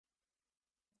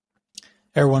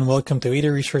Everyone, welcome to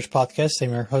Vader Research Podcast.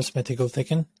 I'm your host, Mythical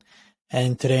Thicken,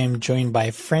 and today I'm joined by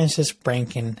Francis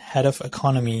Brankin, Head of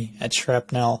Economy at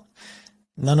Shrapnel.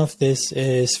 None of this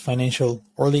is financial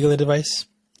or legal advice.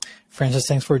 Francis,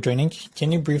 thanks for joining.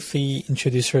 Can you briefly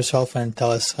introduce yourself and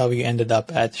tell us how you ended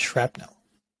up at Shrapnel?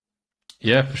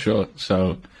 Yeah, for sure.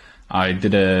 So I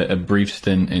did a brief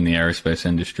stint in the aerospace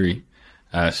industry.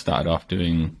 Started off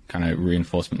doing kind of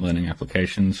reinforcement learning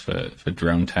applications for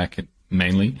drone tech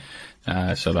mainly.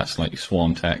 So that's like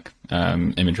swarm tech,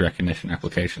 image recognition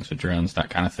applications for drones, that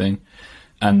kind of thing.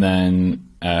 And then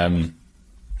kind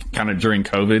of during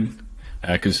COVID,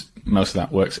 because most of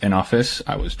that works in office,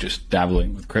 I was just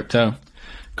dabbling with crypto.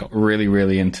 Got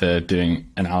really into doing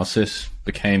analysis,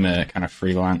 became a kind of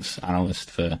freelance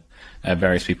analyst for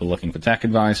various people looking for tech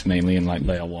advice, mainly in like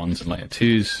layer ones and layer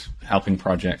twos, helping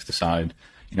projects decide,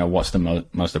 what's the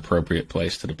most appropriate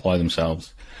place to deploy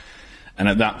themselves. And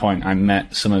at that point, I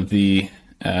met some of the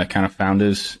kind of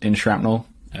founders in Shrapnel.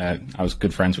 I was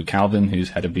good friends with Calvin, who's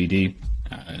head of BD,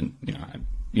 and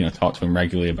I talked to him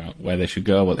regularly about where they should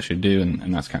go, what they should do,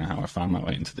 and that's kind of how I found my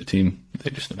way into the team.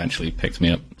 They just eventually picked me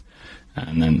up,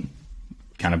 and then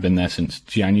kind of been there since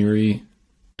January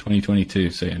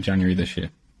 2022. So yeah, January this year.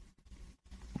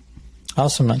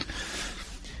 Awesome, man.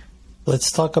 Let's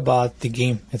talk about the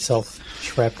game itself,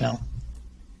 Shrapnel.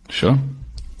 Sure.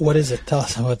 What is it? Tell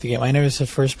us about the game. I know it's a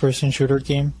first-person shooter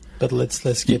game, but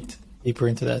let's get deeper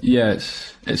into that. Yeah,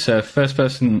 it's a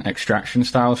first-person extraction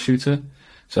style shooter.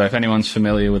 So if anyone's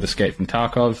familiar with Escape from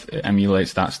Tarkov, it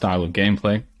emulates that style of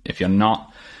gameplay. If you're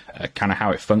not, kind of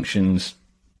how it functions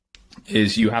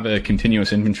is you have a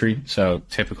continuous inventory. So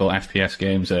typical FPS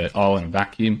games are all in a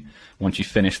vacuum. Once you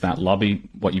finish that lobby,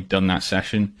 what you've done that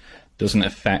session doesn't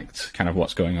affect kind of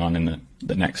what's going on in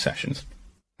the next sessions.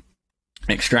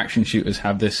 Extraction shooters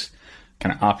have this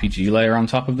kind of RPG layer on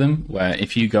top of them, where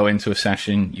if you go into a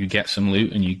session, you get some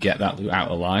loot and you get that loot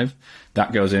out alive,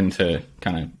 that goes into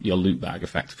kind of your loot bag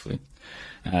effectively.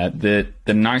 The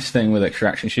nice thing with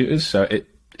extraction shooters, so it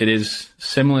is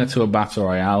similar to a battle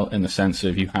royale in the sense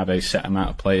of you have a set amount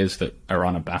of players that are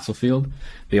on a battlefield.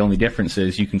 The only difference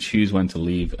is you can choose when to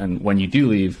leave, and when you do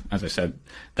leave, as I said,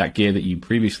 that gear that you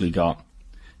previously got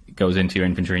goes into your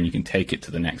inventory and you can take it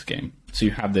to the next game. So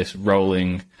you have this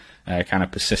rolling kind of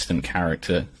persistent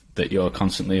character that you're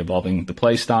constantly evolving the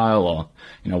play style or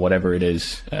whatever it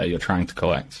is you're trying to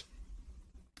collect.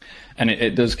 And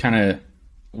it does kind of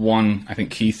one, I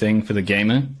think, key thing for the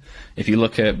gamer. If you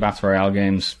look at battle royale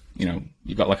games,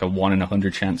 you've got like a 1 in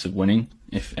 100 chance of winning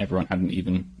if everyone had an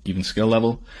even skill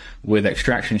level. With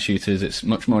extraction shooters, it's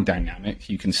much more dynamic.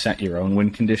 You can set your own win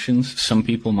conditions. Some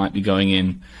people might be going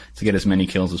in to get as many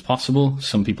kills as possible.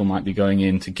 Some people might be going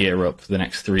in to gear up for the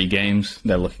next 3 games.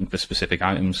 They're looking for specific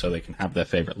items so they can have their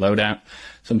favorite loadout.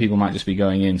 Some people might just be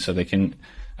going in so they can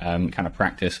kind of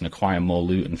practice and acquire more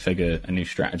loot and figure a new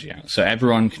strategy out. So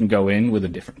everyone can go in with a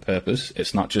different purpose.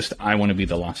 It's not just, I want to be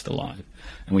the last alive.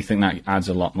 And we think that adds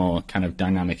a lot more kind of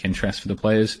dynamic interest for the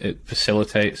players. It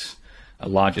facilitates a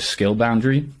larger skill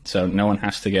boundary. So no one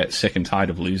has to get sick and tired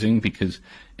of losing, because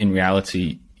in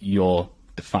reality, you're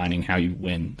defining how you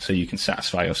win. So you can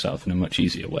satisfy yourself in a much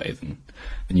easier way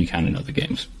than you can in other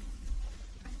games.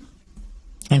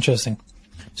 Interesting.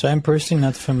 So I'm personally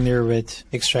not familiar with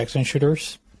extraction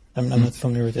shooters. I'm not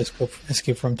familiar with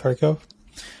Escape from Tarkov.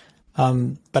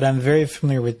 But I'm very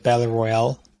familiar with Battle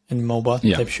Royale and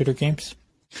MOBA type shooter games.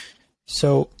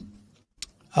 So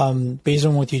based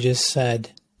on what you just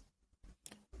said,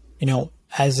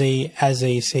 as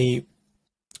a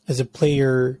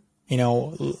player,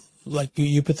 like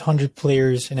you put 100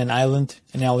 players in an island,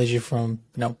 analogy from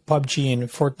PUBG and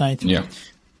Fortnite. Yeah.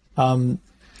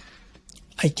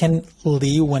 I can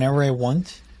leave whenever I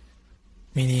want.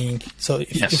 Meaning, so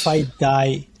if I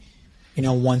die,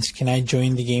 once, can I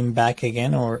join the game back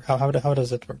again, or how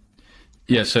does it work?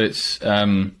 Yeah, so it's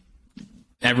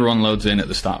everyone loads in at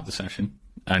the start of the session,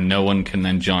 and no one can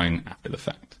then join after the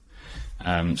fact.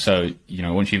 So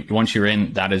once you're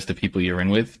in, that is the people you're in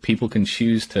with. People can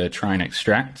choose to try and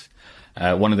extract.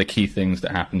 One of the key things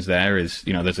that happens there is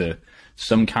there's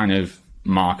some kind of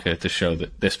marker to show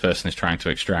that this person is trying to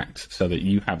extract, so that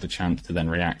you have the chance to then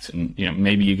react, and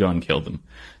maybe you go and kill them.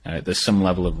 There's some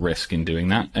level of risk in doing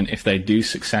that, and if they do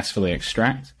successfully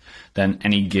extract, then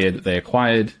any gear that they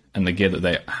acquired and the gear that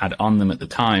they had on them at the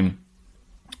time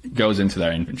goes into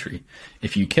their inventory.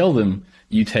 If you kill them,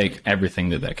 you take everything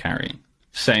that they're carrying.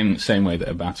 Same way that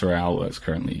a battle royale works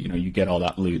currently. You get all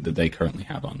that loot that they currently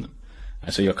have on them.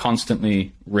 So you're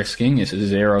constantly risking. It's a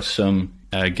zero-sum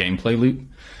gameplay loop.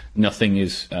 Nothing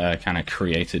is kind of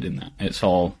created in that. It's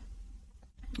all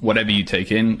whatever you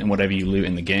take in and whatever you loot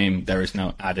in the game. There is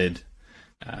no added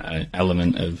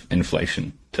element of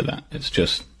inflation to that. It's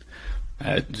just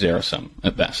zero sum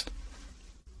at best.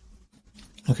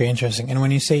 Okay, interesting. And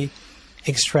when you say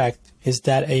extract, is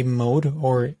that a mode,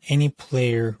 or any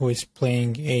player who is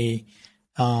playing a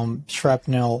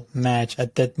Shrapnel match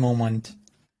at that moment,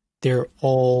 they're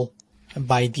all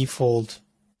by default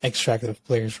extractive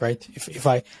players, right? If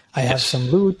I have some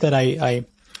loot that I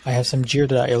have some gear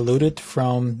that I looted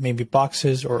from maybe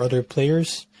boxes or other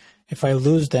players, if I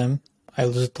lose them, I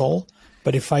lose it all.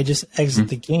 But if I just exit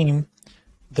the game,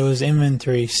 those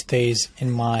inventory stays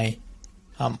in my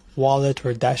wallet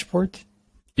or dashboard.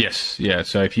 Yes, yeah.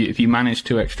 So if you manage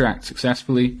to extract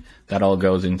successfully, that all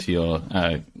goes into your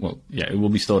it will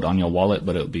be stored on your wallet,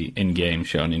 but it'll be in game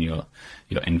shown in your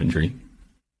inventory.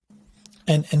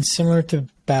 And similar to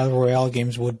Battle Royale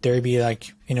games, would there be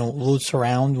loots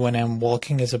around when I'm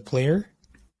walking as a player?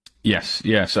 Yes,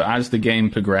 yeah. So as the game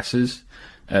progresses,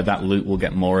 that loot will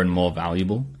get more and more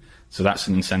valuable. So that's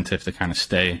an incentive to kind of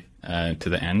stay to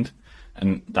the end.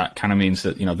 And that kind of means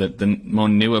that, the more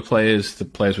newer players, the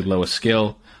players with lower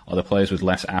skill, or the players with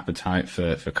less appetite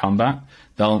for combat,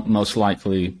 they'll most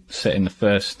likely sit in the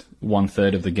first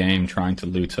 1/3 of the game trying to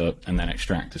loot up and then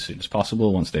extract as soon as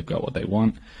possible once they've got what they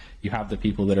want. You have the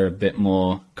people that are a bit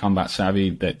more combat savvy,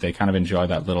 that they kind of enjoy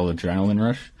that little adrenaline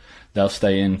rush. They'll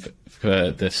stay in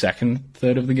for the second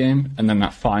third of the game, and then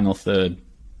that final third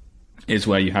is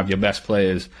where you have your best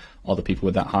players, or the people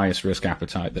with that highest risk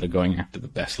appetite, that are going after the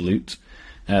best loot.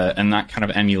 And that kind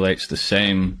of emulates the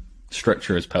same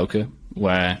structure as poker,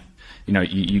 where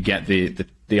you get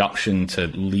the option to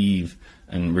leave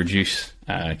and reduce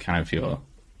kind of your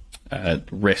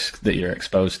risk that you're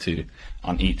exposed to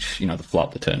on each, the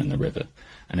flop, the turn, and the river.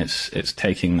 And it's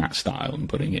taking that style and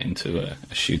putting it into a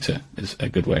shooter is a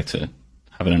good way to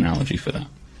have an analogy for that.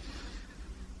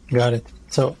 Got it.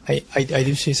 So I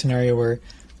do see a scenario where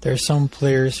there are some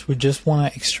players who just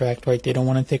want to extract, right? They don't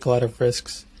want to take a lot of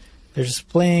risks. They're just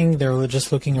playing. They're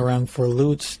just looking around for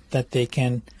loot that they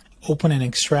can open and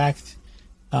extract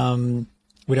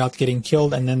without getting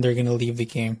killed, and then they're going to leave the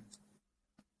game.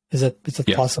 Is that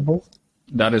possible?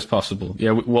 That is possible.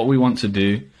 Yeah, what we want to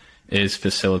do is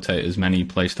facilitate as many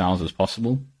play styles as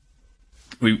possible.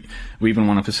 We even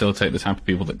want to facilitate the type of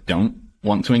people that don't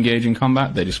want to engage in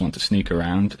combat. They just want to sneak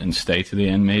around and stay to the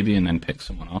end maybe, and then pick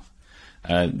someone off.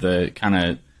 The kind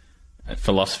of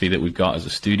philosophy that we've got as a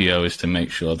studio is to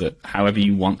make sure that however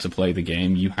you want to play the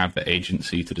game, you have the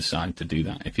agency to decide to do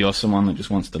that. If you're someone that just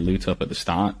wants to loot up at the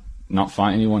start, not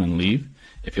fight anyone and leave,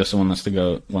 if you're someone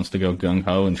that wants to go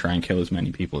gung-ho and try and kill as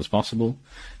many people as possible,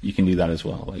 you can do that as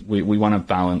well. Like we want to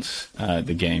balance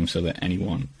the game so that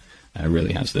anyone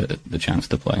really has the chance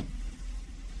to play.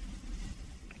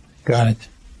 Got it.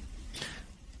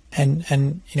 And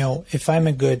if I'm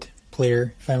a good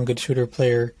player, if I'm a good shooter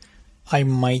player, I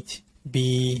might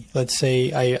be, let's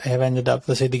say I have ended up,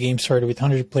 let's say the game started with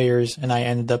 100 players and I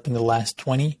ended up in the last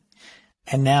 20,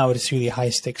 and now it's really high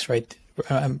stakes, right?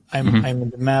 I'm in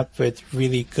the map with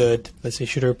really good, let's say,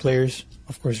 shooter players.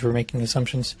 Of course, we're making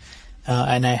assumptions,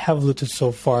 and I have looted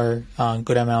so far a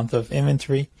good amount of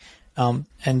inventory, and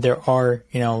there are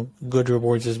good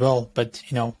rewards as well. But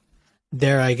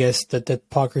there, I guess that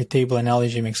poker table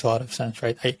analogy makes a lot of sense,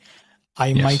 right?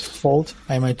 I might fold.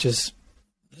 I might just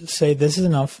say this is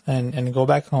enough and go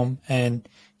back home and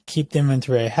keep the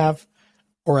inventory I have,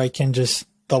 or I can just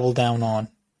double down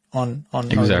on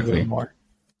exactly more.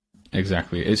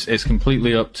 Exactly. It's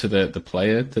completely up to the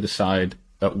player to decide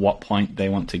at what point they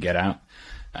want to get out.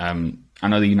 I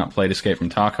know that you've not played Escape from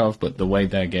Tarkov, but the way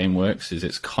their game works is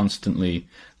it's constantly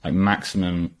like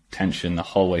maximum tension the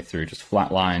whole way through, just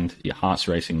flatlined, your heart's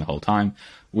racing the whole time.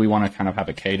 We want to kind of have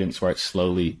a cadence where it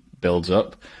slowly builds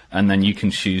up, and then you can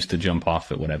choose to jump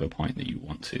off at whatever point that you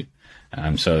want to.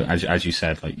 So as you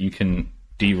said, like you can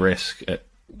de-risk at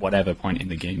whatever point in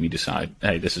the game you decide,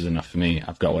 hey, this is enough for me.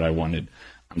 I've got what I wanted.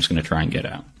 I'm just going to try and get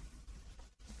out.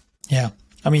 Yeah.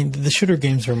 I mean, the shooter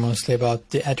games are mostly about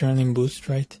the adrenaline boost,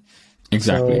 right?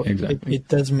 Exactly, so exactly. It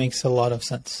does make a lot of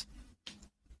sense.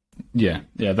 Yeah.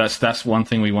 That's one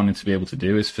thing we wanted to be able to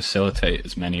do, is facilitate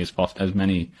as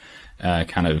many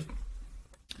kind of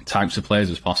types of players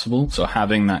as possible. So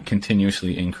having that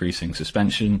continuously increasing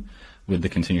suspension with the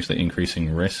continuously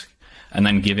increasing risk, and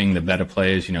then giving the better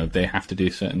players, they have to do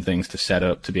certain things to set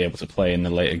up to be able to play in the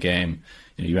later game.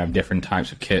 You have different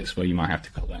types of kits where you might have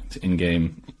to collect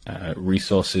in-game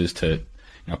resources to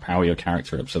power your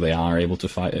character up so they are able to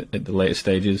fight at the later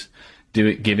stages.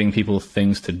 Giving people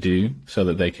things to do so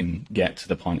that they can get to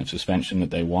the point of suspension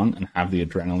that they want and have the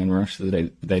adrenaline rush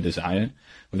that they desire,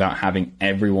 without having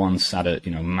everyone sat at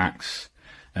max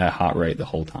heart rate the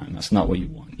whole time. That's not what you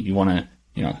want. You want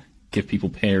to give people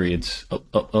periods,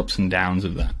 ups and downs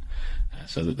of that,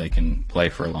 so that they can play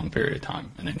for a long period of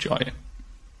time and enjoy it.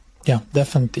 Yeah,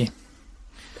 definitely.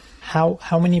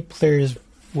 How many players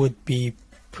would be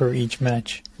per each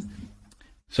match?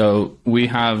 So we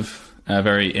have a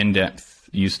very in-depth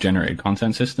user-generated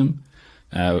content system,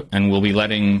 and we'll be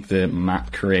letting the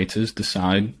map creators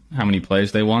decide how many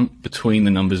players they want between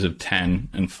the numbers of 10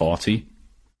 and 40.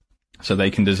 So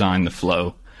they can design the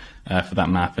flow for that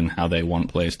map and how they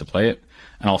want players to play it,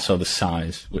 and also the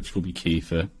size, which will be key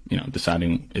for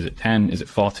deciding, is it 10, is it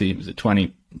 40, is it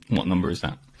 20, what number is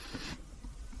that?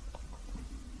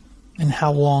 And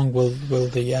how long will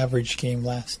the average game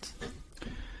last?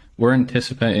 We're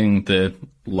anticipating the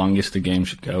longest the game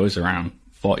should go is around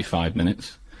 45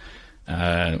 minutes.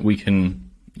 We can,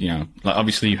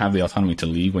 obviously you have the autonomy to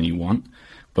leave when you want,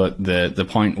 but the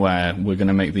point where we're going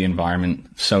to make the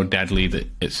environment so deadly that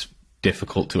it's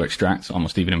difficult to extract,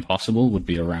 almost even impossible, would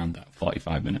be around that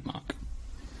 45-minute mark.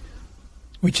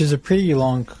 Which is a pretty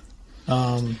long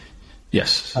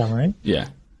yes. time, right? Yeah.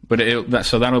 But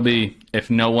so that'll be, if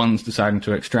no one's deciding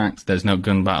to extract, there's no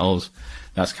gun battles,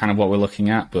 that's kind of what we're looking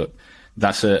at. But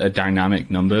that's a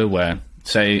dynamic number where,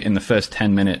 say, in the first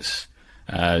 10 minutes,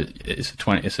 it's a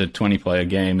 20-player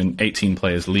game and 18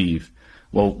 players leave.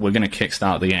 Well, we're going to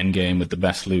kickstart the end game with the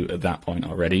best loot at that point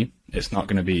already. It's not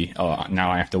going to be,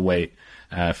 now I have to wait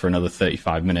for another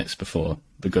 35 minutes before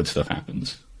the good stuff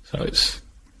happens. So it's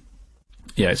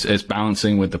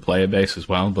balancing with the player base as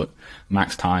well, but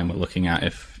max time we're looking at,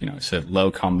 if it's a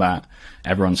low combat,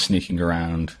 everyone's sneaking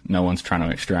around, no one's trying to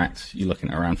extract, you're looking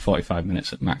at around 45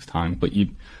 minutes at max time, but you're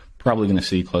probably going to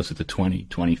see closer to 20,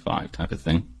 25 type of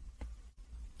thing.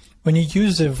 When you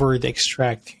use the word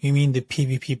extract, you mean the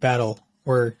PvP battle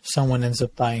where someone ends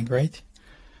up dying, right?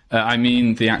 I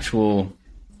mean the actual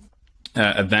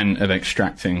event of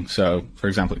extracting. So, for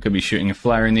example, it could be shooting a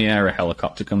flare in the air, a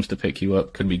helicopter comes to pick you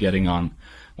up, could be getting on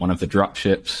one of the drop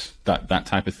ships, that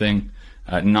type of thing.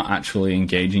 Not actually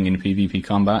engaging in PvP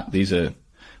combat. These are,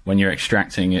 when you're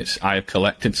extracting, it's I have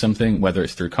collected something, whether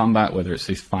it's through combat, whether it's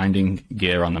through finding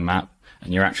gear on the map,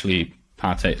 and you're actually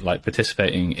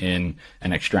participating in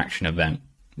an extraction event,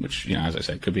 which, as I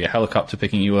said, could be a helicopter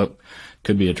picking you up,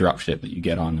 could be a drop ship that you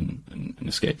get on and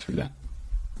escape through that.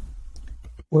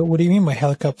 What do you mean by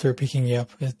helicopter picking you up?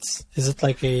 Is it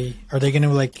like are they going to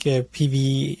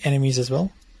PvE enemies as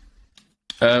well?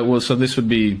 Well, so this would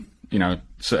be,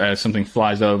 something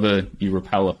flies over, you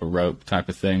rappel up a rope type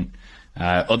of thing.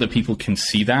 Other people can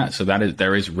see that, so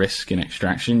there is risk in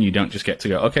extraction. You don't just get to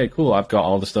go, okay, cool, I've got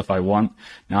all the stuff I want,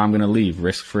 now I'm going to leave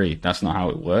risk-free. That's not how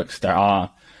it works. There are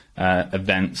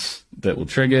events that will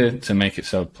trigger to make it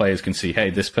so players can see, hey,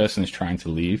 this person is trying to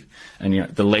leave. And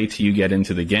the later you get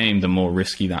into the game, the more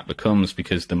risky that becomes,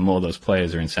 because the more those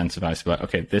players are incentivized to be like,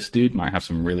 okay, this dude might have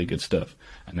some really good stuff,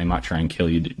 and they might try and kill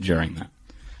you during that.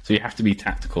 So you have to be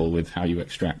tactical with how you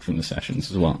extract from the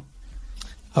sessions as well.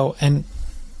 Oh, and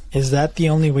is that the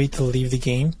only way to leave the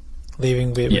game?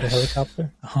 Leaving with a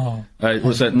helicopter? Oh.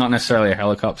 Was that not necessarily a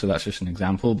helicopter? That's just an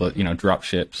example, but drop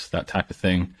ships, that type of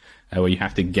thing, where you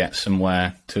have to get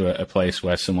somewhere to a place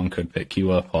where someone could pick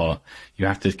you up, or you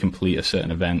have to complete a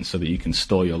certain event so that you can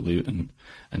store your loot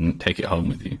and take it home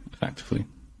with you effectively.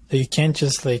 So you can't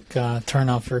just turn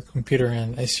off your computer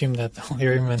and assume that all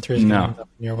your inventory is going to end up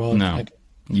in your wallet. No.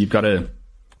 You've got to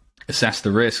assess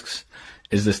the risks.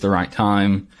 Is this the right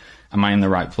time? Am I in the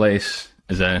right place?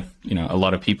 Is there, a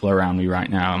lot of people around me right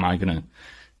now? Am I going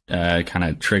to kind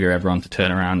of trigger everyone to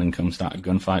turn around and come start a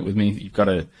gunfight with me? You've got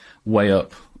to weigh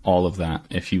up all of that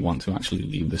if you want to actually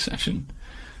leave the session.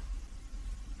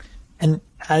 And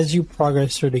as you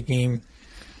progress through the game,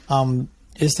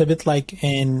 is it a bit like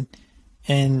in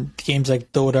games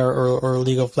like Dota or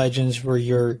League of Legends, where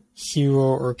your hero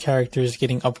or character is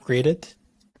getting upgraded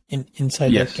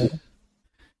inside that game?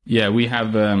 Yeah, we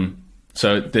have.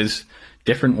 So there's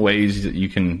different ways that you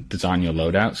can design your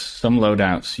loadouts. Some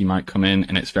loadouts you might come in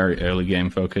and it's very early game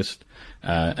focused,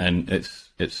 and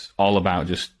it's all about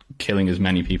just killing as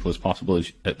many people as possible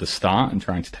at the start and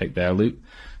trying to take their loot.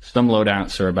 Some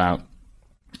loadouts are about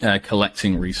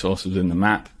collecting resources in the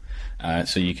map,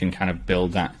 so you can kind of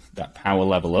build that power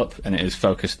level up, and it is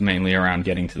focused mainly around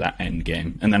getting to that end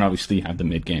game. And then obviously you have the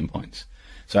mid game points.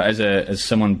 So as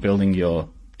someone building your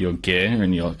gear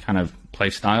and your kind of play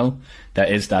style, there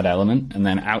is that element. And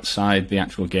then outside the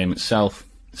actual game itself,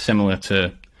 similar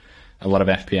to a lot of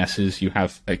FPSs, you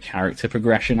have a character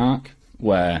progression arc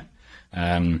where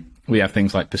we have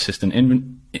things like persistent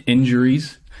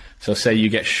injuries. So say you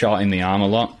get shot in the arm a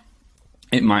lot,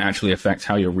 it might actually affect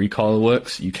how your recoil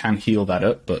works. You can heal that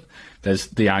up, but there's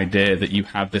the idea that you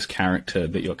have this character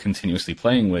that you're continuously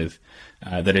playing with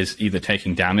that is either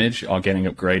taking damage or getting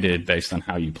upgraded based on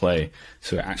how you play.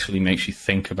 So it actually makes you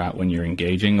think about when you're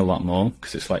engaging a lot more,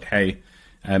 because it's like, hey,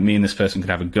 me and this person could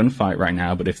have a gunfight right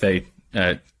now, but if they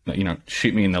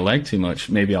shoot me in the leg too much,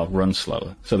 maybe I'll run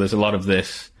slower. So there's a lot of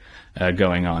this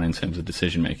going on in terms of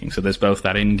decision making. So there's both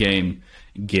that in-game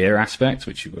gear aspect,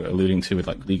 which you were alluding to with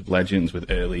like League of Legends with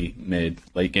early, mid,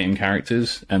 late game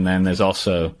characters, and then there's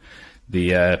also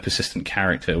the persistent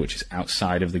character, which is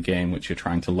outside of the game, which you're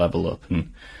trying to level up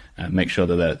and make sure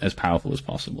that they're as powerful as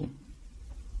possible.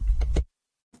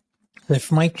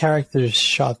 If my character is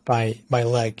shot by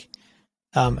leg,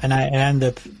 and I end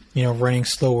up running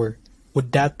slower,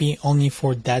 would that be only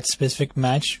for that specific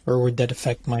match, or would that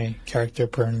affect my character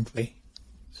permanently?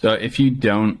 So if you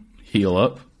don't heal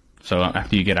up, so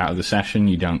after you get out of the session,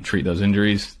 you don't treat those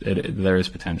injuries, there is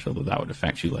potential that would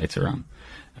affect you later on.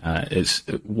 It's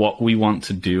what we want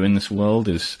to do in this world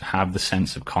is have the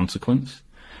sense of consequence.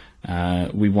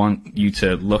 We want you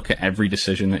to look at every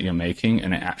decision that you're making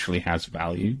and it actually has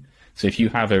value. So if you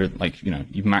have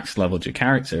you've max leveled your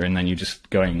character and then you're just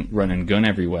going run and gun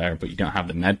everywhere, but you don't have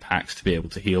the med packs to be able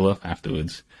to heal up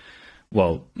afterwards,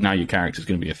 well, now your character is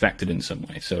going to be affected in some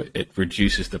way. So it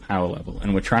reduces the power level.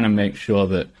 And we're trying to make sure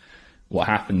that what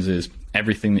happens is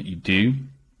everything that you do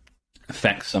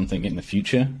affects something in the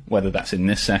future, whether that's in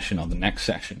this session or the next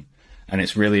session. And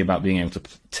it's really about being able to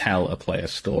tell a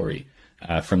player's story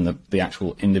from the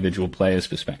actual individual player's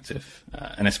perspective.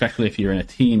 And especially if you're in a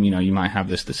team, you might have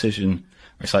this decision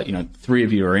where it's like, 3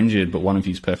 of you are injured, but 1 of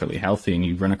you is perfectly healthy, and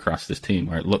you run across this team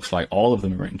where it looks like all of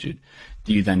them are injured.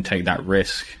 Do you then take that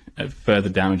risk of further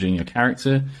damaging your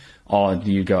character? Or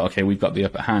do you go, okay, we've got the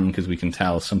upper hand because we can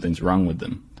tell something's wrong with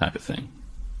them, type of thing?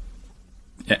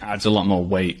 It adds a lot more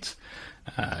weight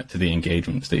to the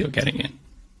engagements that you're getting in.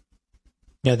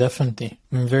 Yeah, definitely.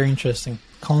 Very interesting.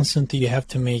 Constantly you have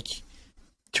to make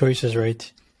choices,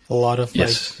 right? A lot of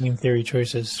game theory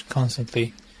choices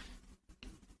constantly.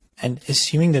 And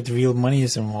assuming that real money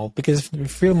is involved, because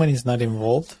if real money is not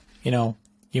involved,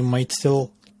 you might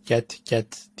still get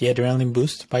the adrenaline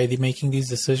boost by making these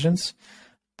decisions.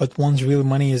 But once real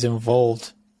money is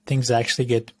involved, things actually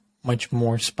get much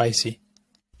more spicy.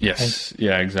 Yes,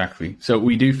 yeah, exactly. So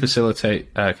we do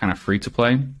facilitate kind of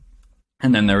free-to-play,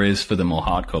 and then there is, for the more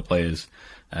hardcore players,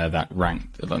 that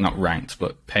not ranked,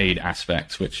 but paid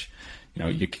aspects, which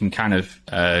you can kind of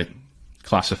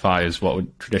classify as what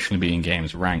would traditionally be in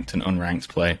games ranked and unranked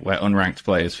play, where unranked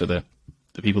play is for the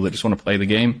people that just want to play the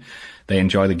game. They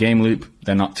enjoy the game loop.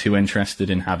 They're not too interested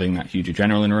in having that huge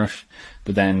adrenaline rush.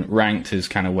 But then ranked is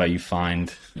kind of where you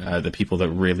find the people that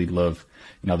really love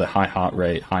the high heart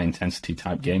rate, high intensity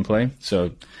type gameplay.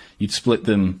 So you'd split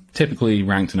them, typically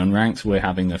ranked and unranked. We're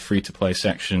having the free to play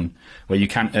section where you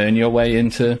can earn your way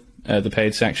into the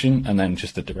paid section, and then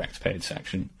just the direct paid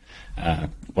section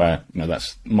where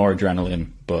that's more adrenaline,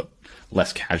 but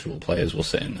less casual players will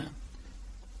sit in there.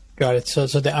 Got it. So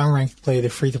the unranked play, the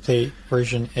free to play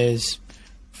version, is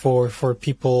for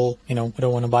people who don't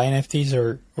want to buy NFTs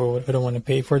or who don't want to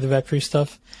pay for the Web3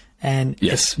 stuff. And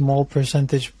a small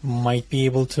percentage might be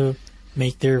able to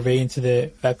make their way into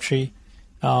the Web3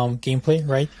 gameplay,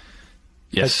 right?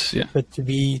 Yes, But to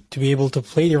be able to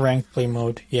play the ranked play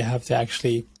mode, you have to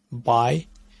actually buy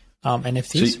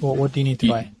NFTs. So what do you need to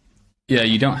buy? Yeah,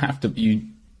 you don't have to.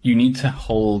 You need to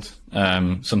hold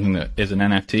something that is an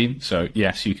NFT. So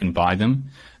yes, you can buy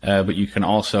them, but you can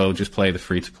also just play the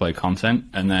free-to-play content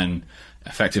and then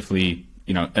effectively,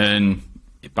 earn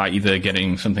by either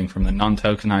getting something from the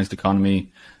non-tokenized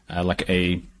economy, like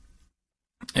a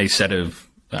set of,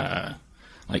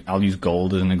 I'll use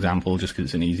gold as an example, just because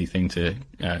it's an easy thing to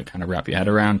kind of wrap your head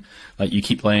around. Like you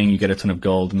keep playing, you get a ton of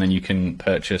gold, and then you can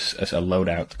purchase a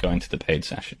loadout to go into the paid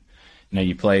session.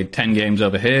 You played 10 games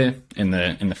over here in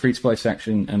the free-to-play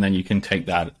section, and then you can take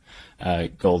that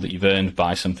gold that you've earned,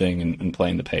 buy something, and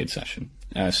play in the paid session.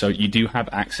 So you do have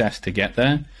access to get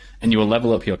there, and you will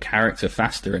level up your character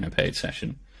faster in a paid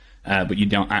session, but you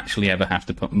don't actually ever have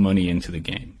to put money into the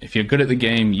game. If you're good at the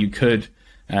game, you could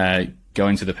go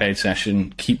into the paid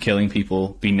session, keep killing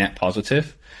people, be net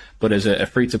positive, but as a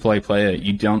free-to-play player,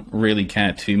 you don't really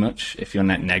care too much if you're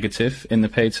net negative in the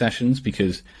paid sessions,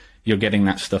 because you're getting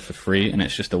that stuff for free, and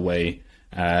it's just a way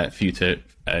for you to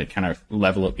kind of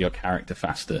level up your character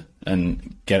faster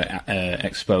and get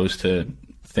exposed to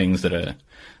things that are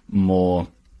more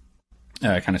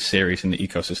kind of serious in the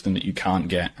ecosystem that you can't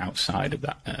get outside of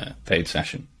that paid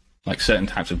session, like certain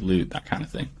types of loot, that kind of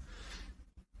thing.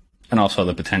 And also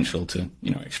the potential to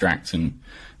extract and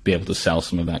be able to sell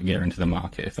some of that gear into the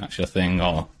market if that's your thing,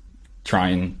 or try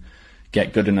and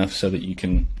get good enough so that you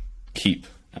can keep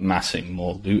amassing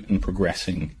more loot and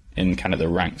progressing in kind of the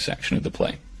ranked section of the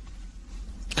play.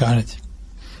 Got it.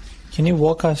 Can you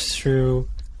walk us through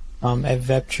a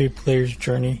Web3 player's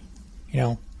journey?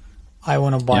 I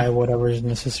want to buy whatever is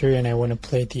necessary, and I want to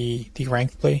play the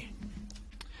ranked play.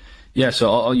 Yeah, so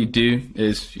all you do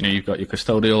is, you've got your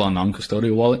custodial or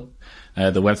non-custodial wallet.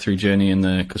 The Web3 journey in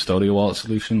the custodial wallet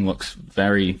solution looks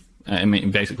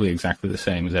basically exactly the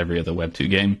same as every other Web2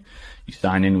 game. You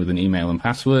sign in with an email and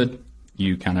password,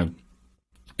 you kind of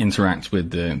interact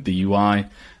with the UI,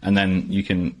 and then you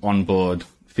can onboard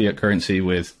fiat currency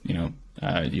with,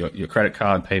 your credit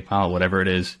card, PayPal, whatever it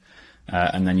is,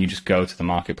 and then you just go to the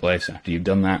marketplace after you've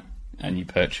done that, and you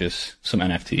purchase some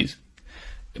NFTs.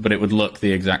 But it would look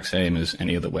the exact same as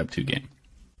any other Web2 game.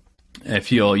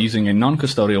 If you're using a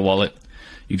non-custodial wallet,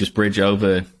 you just bridge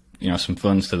over, some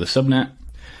funds to the subnet,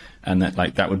 and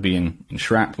that would be in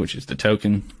SHRAP, which is the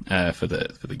token for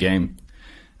the game.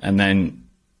 And then,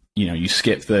 you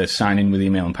skip the sign in with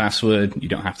email and password. You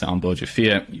don't have to onboard your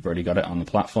fiat. You've already got it on the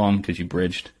platform because you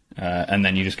bridged, and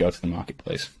then you just go to the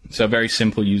marketplace. So very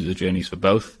simple user journeys for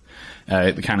both.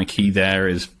 The kind of key there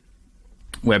is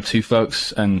Web2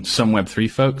 folks and some Web3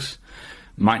 folks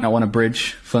might not want to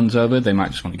bridge funds over. They might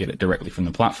just want to get it directly from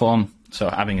the platform. So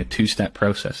having a two-step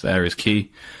process there is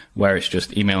key, where it's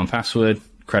just email and password,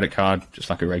 credit card, just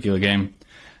like a regular game.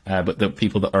 But the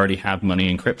people that already have money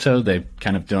in crypto, they've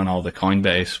kind of done all the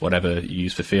Coinbase, whatever you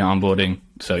use for fiat onboarding.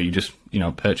 So you just,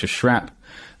 purchase SHRAP,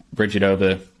 bridge it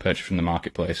over, purchase from the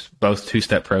marketplace. Both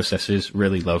two-step processes,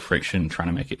 really low friction, trying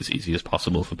to make it as easy as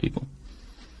possible for people.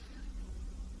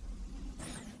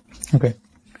 Okay.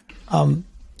 On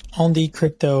the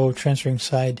crypto transferring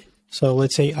side, so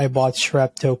let's say I bought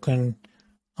SHRAP token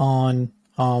on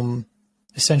a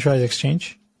centralized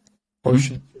exchange, or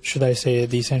should I say a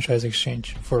decentralized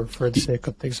exchange for the sake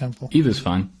of the example? Either's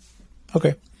fine.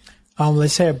 Okay.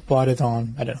 Let's say I bought it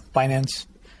on, I don't know, Binance,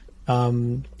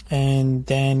 and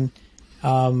then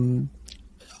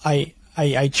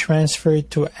I transfer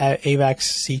it to AVAX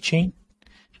C chain,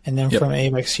 and then from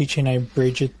AVAX C chain I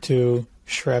bridge it to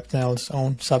Shrapnel's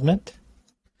own subnet.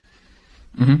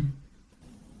 Mm-hmm.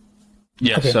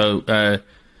 Yeah, okay. So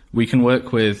we can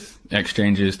work with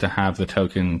exchanges to have the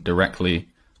token directly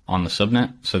on the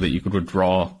subnet so that you could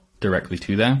withdraw directly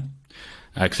to there,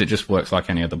 because it just works like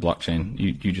any other blockchain.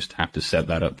 You just have to set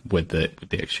that up with the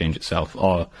exchange itself,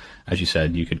 or as you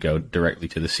said, you could go directly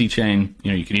to the C chain.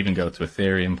 You could even go to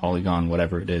Ethereum, Polygon,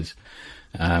 whatever it is,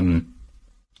 and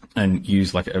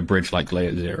use like a bridge like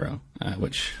Layer 0,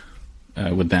 which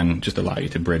would then just allow you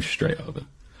to bridge straight over.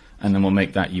 And then we'll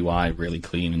make that UI really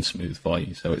clean and smooth for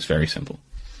you, so it's very simple.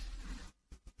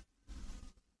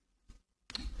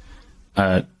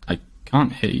 I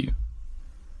can't hear you.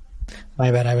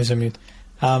 My bad, I was on mute.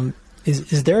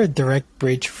 Is there a direct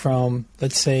bridge from,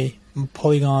 let's say,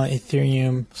 Polygon,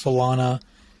 Ethereum, Solana,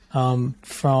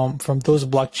 from those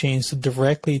blockchains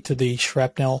directly to the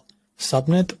Shrapnel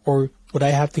subnet, or would I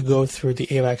have to go through the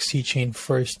AVAX C chain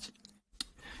first?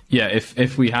 Yeah,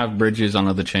 if we have bridges on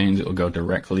other chains, it will go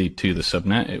directly to the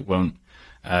subnet. It won't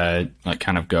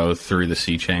kind of go through the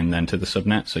C chain then to the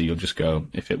subnet. So you'll just go,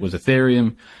 if it was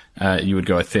Ethereum, you would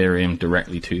go Ethereum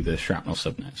directly to the Shrapnel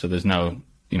subnet. So there's no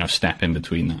step in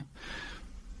between that.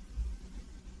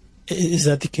 Is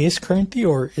that the case currently,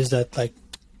 or is that like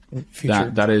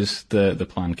future? That is the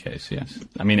planned case, yes.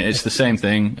 I mean, it's the same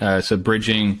thing. So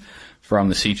bridging from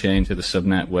the C chain to the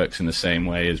subnet works in the same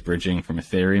way as bridging from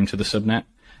Ethereum to the subnet.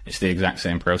 It's the exact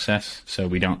same process. So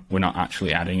we're not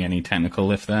actually adding any technical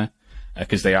lift there,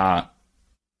 because they are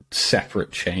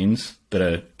separate chains that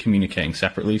are communicating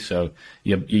separately. So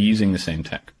you're using the same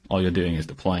tech. All you're doing is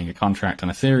deploying a contract on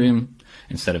Ethereum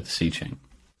instead of the C chain.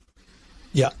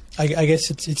 Yeah, I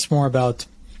guess it's more about,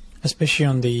 especially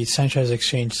on the centralized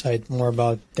exchange side, more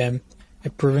about them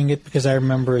approving it, because I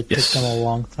remember it took them a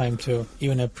long time to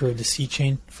even approve the C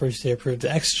chain. First they approved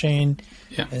the X chain,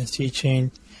 and C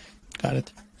chain. Got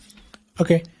it.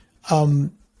 Okay.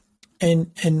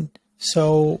 And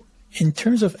so in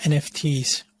terms of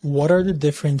NFTs, what are the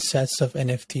different sets of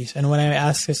NFTs? And when I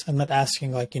ask this, I'm not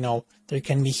asking like, there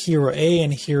can be hero A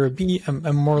and hero B.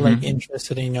 I'm more like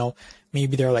interested in,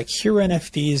 maybe there are like hero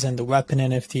NFTs and the weapon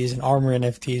NFTs and armor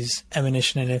NFTs,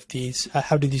 ammunition NFTs.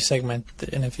 How did you segment the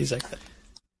NFTs like that?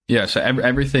 Yeah, so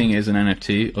everything is an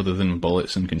NFT other than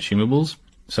bullets and consumables.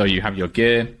 So you have your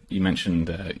gear. You mentioned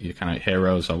your kind of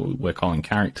heroes, or what we're calling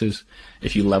characters.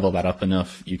 If you level that up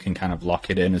enough, you can kind of lock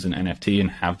it in as an NFT and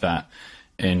have that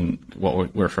in what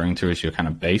we're referring to as your kind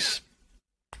of base.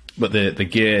 But the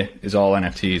gear is all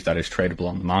NFTs that is tradable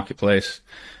on the marketplace.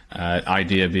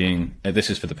 Idea being, this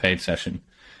is for the paid session.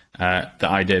 The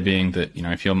idea being that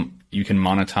if you're you can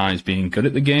monetize being good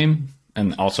at the game,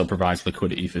 and also provides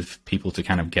liquidity for people to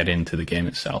kind of get into the game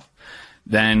itself.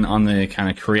 Then on the kind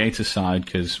of creator side,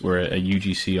 because we're a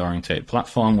UGC oriented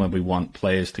platform where we want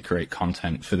players to create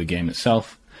content for the game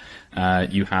itself,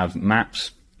 you have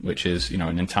maps, which is,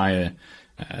 an entire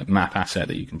map asset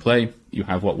that you can play. You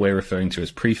have what we're referring to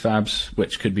as prefabs,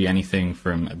 which could be anything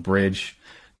from a bridge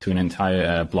to an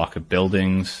entire block of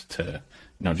buildings to,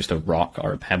 just a rock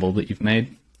or a pebble that you've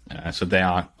made. So they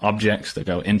are objects that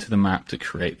go into the map to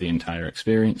create the entire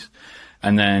experience.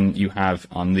 And then you have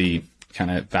on the kind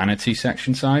of vanity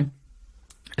section side,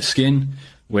 a skin,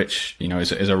 which,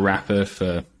 is a wrapper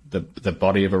for the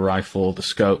body of a rifle, the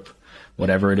scope,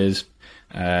 whatever it is,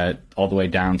 all the way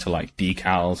down to like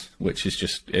decals, which is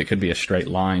just, it could be a straight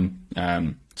line.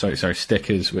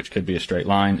 Stickers, which could be a straight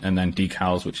line, and then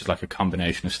decals, which is like a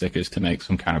combination of stickers to make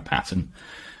some kind of pattern.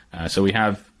 So we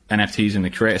have NFTs in the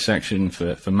creator section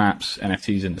for maps,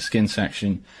 NFTs in the skin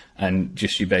section, and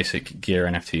just your basic gear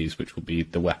NFTs, which will be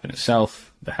the weapon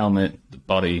itself, the helmet, the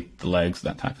body, the legs,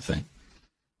 that type of thing.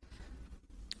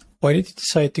 Why did you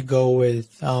decide to go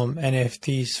with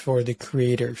NFTs for the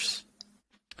creators?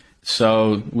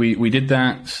 So we did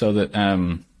that so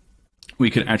that we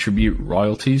could attribute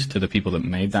royalties to the people that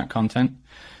made that content.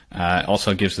 It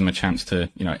also gives them a chance to,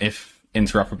 if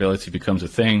interoperability becomes a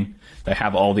thing, they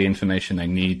have all the information they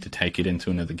need to take it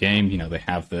into another game. They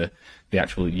have the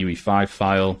actual UE5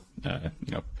 file,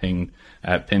 pinned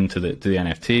to the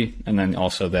NFT, and then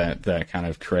also their kind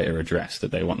of creator address that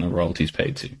they want the royalties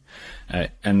paid to.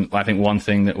 And I think one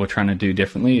thing that we're trying to do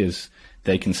differently is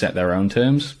they can set their own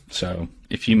terms. So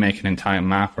if you make an entire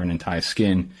map or an entire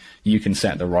skin, you can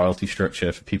set the royalty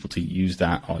structure for people to use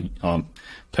that or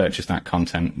purchase that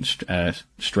content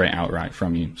straight outright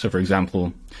from you. So for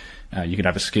example, you could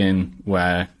have a skin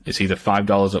where it's either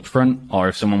 $5 up front, or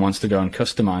if someone wants to go and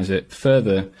customize it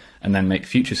further and then make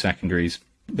future secondaries,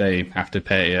 they have to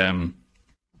pay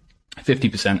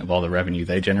 50% of all the revenue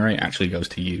they generate actually goes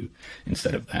to you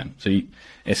instead of them. So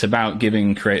it's about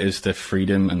giving creators the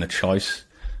freedom and the choice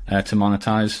to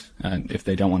monetize. If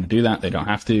they don't want to do that, they don't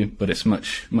have to, but it's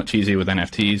much easier with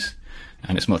NFTs,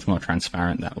 and it's much more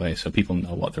transparent that way, so people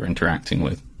know what they're interacting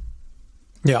with.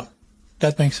 Yeah,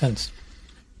 that makes sense.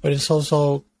 But it's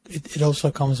also it also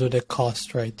comes with a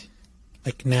cost, right?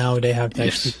 Like now they have to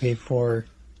actually pay for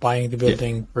buying the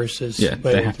building versus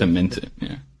they have to mint it.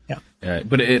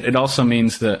 But it also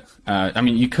means that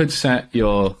you could set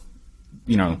your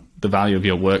the value of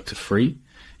your work to free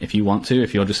if you want to.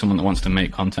 If you're just someone that wants to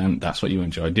make content, that's what you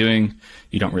enjoy doing,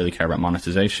 you don't really care about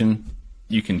monetization,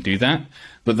 you can do that.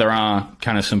 But there are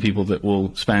kind of some people that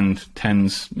will spend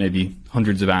tens, maybe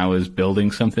hundreds of hours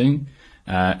building something,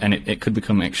 and it could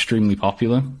become extremely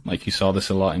popular. Like you saw this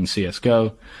a lot in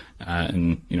CSGO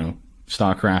and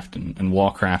StarCraft and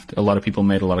Warcraft. A lot of people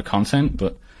made a lot of content,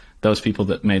 but those people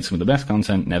that made some of the best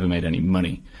content never made any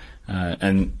money.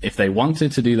 And if they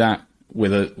wanted to do that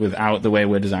without the way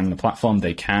we're designing the platform,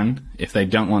 they can. If they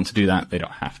don't want to do that, they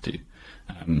don't have to.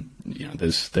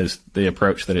 There's the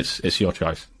approach that it's your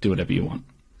choice. Do whatever you want.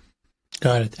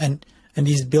 Got it. And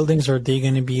these buildings, are they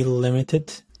going to be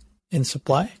limited in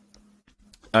supply?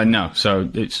 No. So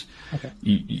it's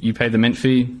you pay the mint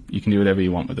fee. You can do whatever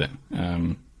you want with it.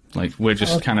 We're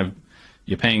just kind of,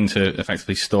 you're paying to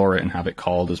effectively store it and have it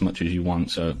called as much as you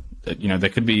want. So there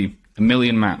could be 1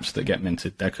 million maps that get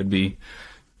minted. There could be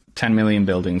 10 million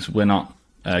buildings. We're not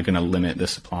going to limit the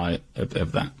supply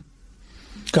of that.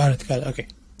 Got it. Okay.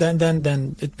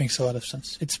 Then it makes a lot of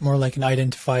sense. It's more like an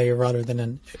identifier rather than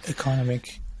an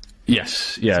economic.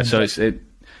 Yes. Yeah. So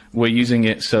we're using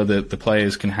it so that the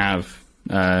players can have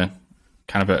kind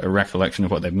of a recollection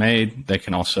of what they've made. They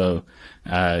can also,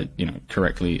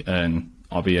 correctly earn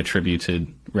or be attributed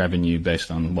revenue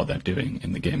based on what they're doing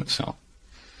in the game itself.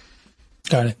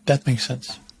 Got it. That makes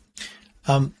sense.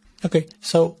 Okay.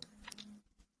 So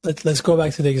let's go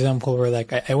back to the example where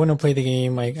I want to play the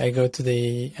game. I go to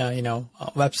the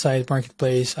website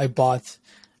marketplace. I bought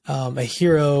a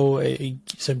hero,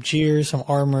 some gear, some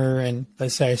armor, and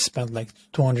let's say I spent like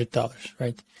 $200,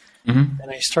 right? Mm-hmm.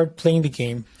 And I start playing the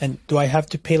game. And do I have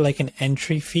to pay like an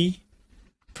entry fee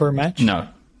per match? No.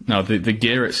 The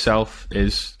gear itself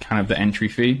is kind of the entry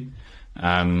fee.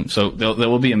 So there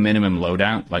will be a minimum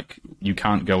loadout. Like you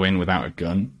can't go in without a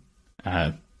gun.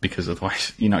 Because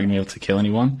otherwise you're not going to be able to kill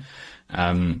anyone.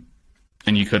 And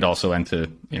you could also enter,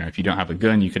 if you don't have a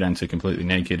gun, you could enter completely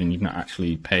naked and you've not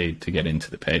actually paid to get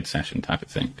into the paid session type of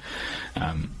thing.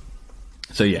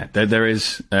 There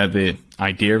is the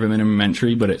idea of a minimum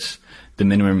entry, but it's the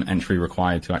minimum entry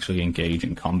required to actually engage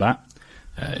in combat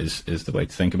is the way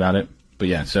to think about it. But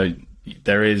yeah, so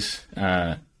there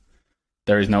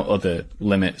there is no other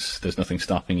limits. There's nothing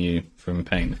stopping you from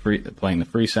playing the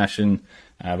free session.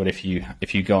 But if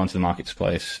you go onto the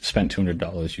marketplace, spend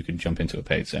 $200, you could jump into a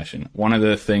paid session. One of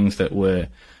the things that we're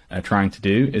trying to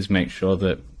do is make sure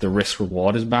that the risk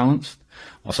reward is balanced,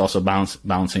 whilst also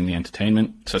balancing the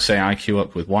entertainment. So say I queue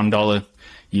up with $1,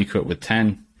 you queue up with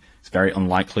 10. It's very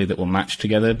unlikely that we'll match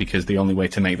together, because the only way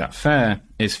to make that fair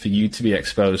is for you to be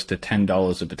exposed to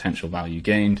 $10 of potential value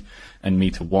gained and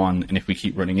me to 1. And if we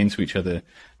keep running into each other,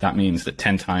 that means that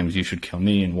 10 times you should kill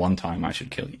me and 1 time I should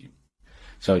kill you.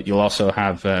 So you'll also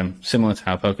have, similar to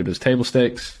how poker does table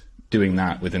stakes, doing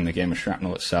that within the game of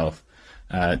Shrapnel itself,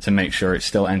 to make sure it's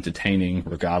still entertaining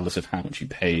regardless of how much you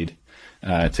paid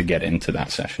to get into that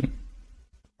session.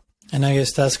 And I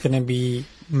guess that's going to be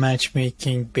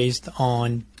matchmaking based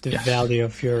on the value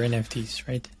of your NFTs,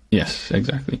 right? Yes,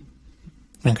 exactly.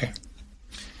 Okay.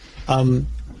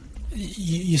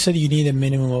 You said you need a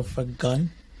minimum of a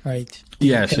gun, right?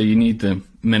 Yeah, so you need the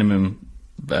minimum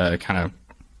kind of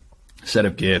set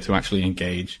of gear to actually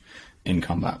engage in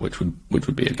combat, which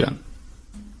would be a gun.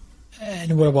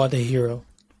 And what about the hero?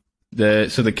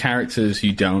 So the characters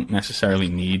you don't necessarily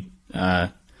need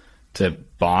to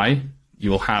buy. You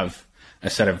will have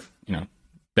a set of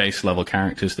base level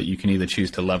characters that you can either choose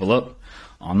to level up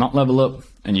or not level up,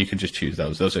 and you can just choose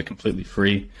those. Those are completely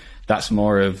free. That's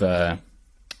more of the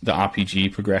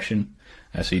RPG progression,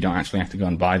 so you don't actually have to go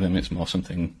and buy them. It's more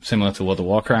something similar to World of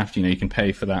Warcraft. You can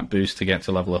pay for that boost to get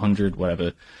to level 100,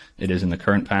 whatever it is in the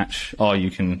current patch, or you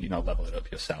can level it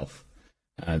up yourself.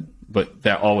 But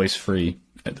they're always free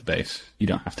at the base. You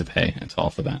don't have to pay at all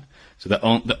for that. So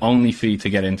the only fee to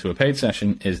get into a paid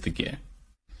session is the gear.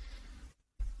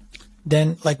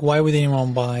 Then, why would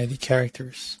anyone buy the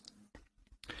characters?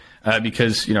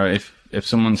 Because, if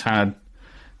someone's had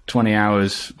 20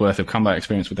 hours worth of combat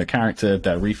experience with their character,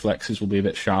 their reflexes will be a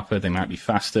bit sharper. They might be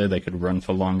faster. They could run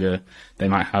for longer. They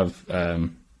might have,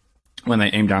 when they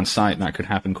aim down sight, that could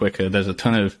happen quicker. There's a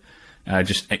ton of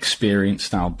just experience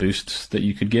style boosts that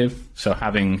you could give. So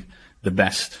having the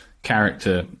best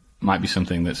character might be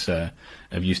something that's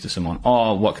of use to someone.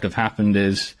 Or what could have happened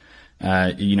is,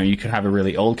 you could have a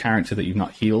really old character that you've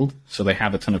not healed, so they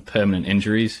have a ton of permanent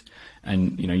injuries,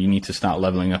 and you need to start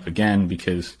leveling up again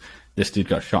because this dude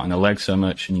got shot in the leg so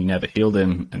much and you never healed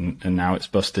him, and now it's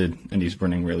busted and he's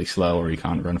running really slow, or he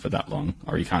can't run for that long,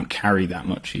 or he can't carry that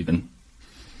much even.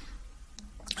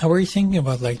 How are you thinking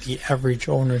about the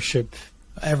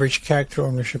average character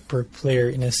ownership per player,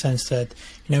 in a sense that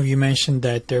you mentioned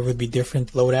that there would be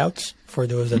different loadouts for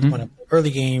those that want to play early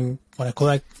game, want to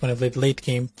collect, want to play late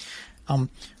game.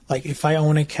 If I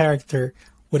own a character,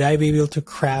 would I be able to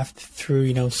craft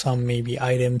through some maybe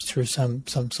items, through some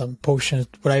potions?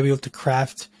 Would I be able to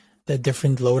craft the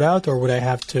different loadout, or would I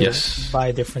have to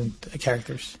buy different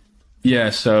characters? Yeah,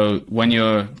 so when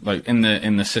you're in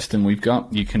the system we've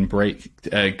got, you can break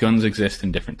guns exist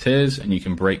in different tiers, and you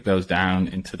can break those down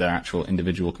into their actual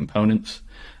individual components,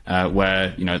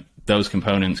 where those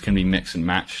components can be mixed and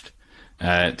matched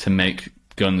to make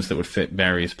guns that would fit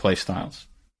various play styles.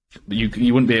 You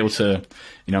wouldn't be able to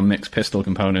mix pistol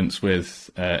components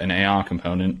with an AR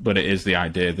component, but it is the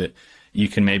idea that you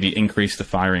can maybe increase the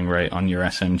firing rate on your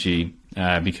SMG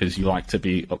because you like to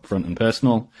be upfront and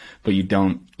personal, but you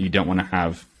don't want to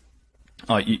have,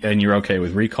 and you're okay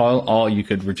with recoil, or you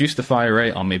could reduce the fire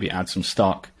rate, or maybe add some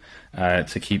stock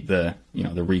to keep the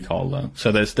the recoil low.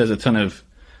 So there's a ton of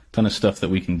stuff that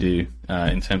we can do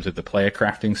in terms of the player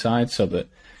crafting side, so that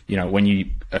when you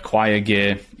acquire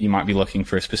gear, you might be looking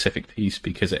for a specific piece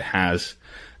because it has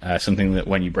something that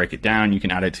when you break it down, you can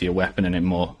add it to your weapon and it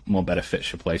more better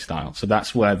fits your play style. So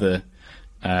that's where the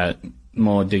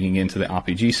more digging into the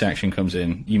RPG section comes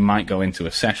in. You might go into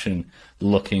a session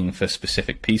looking for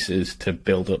specific pieces to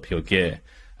build up your gear.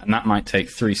 And that might take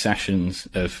 3 sessions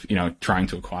of, trying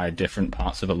to acquire different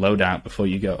parts of a loadout before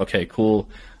you go, okay, cool,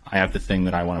 I have the thing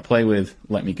that I want to play with,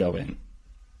 let me go in.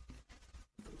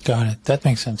 Got it. That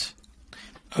makes sense.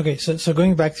 Okay, so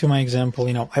going back to my example,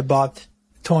 I bought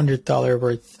 $200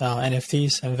 worth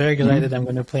NFTs. I'm very excited. I'm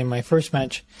going to play my first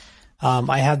match.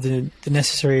 I have the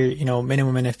necessary,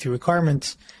 minimum NFT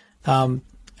requirements. And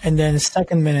then the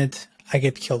second minute, I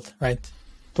get killed, right?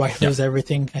 Do I lose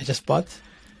everything I just bought?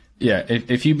 Yeah,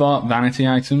 if you bought vanity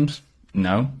items,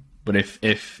 no. But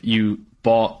if you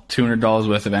bought $200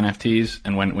 worth of NFTs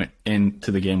and went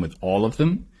into the game with all of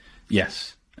them,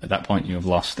 yes. At that point, you have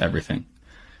lost everything.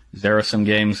 Zero-sum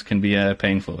games can be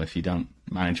painful if you don't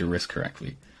manage your risk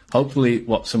correctly. Hopefully,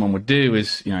 what someone would do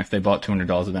is, if they bought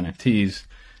 $200 of NFTs,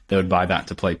 they would buy that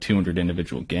to play 200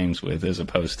 individual games with, as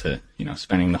opposed to,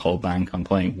 spending the whole bank on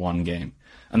playing one game.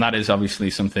 And that is obviously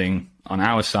something on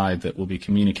our side that we'll be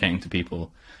communicating to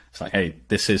people. It's like, hey,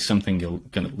 this is something you're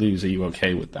going to lose. Are you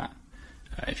okay with that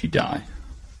if you die?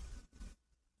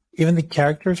 Even the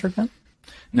characters are gone?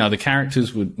 No, the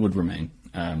characters would remain.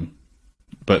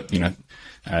 But,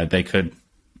 they could...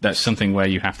 That's something where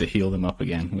you have to heal them up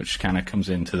again, which kind of comes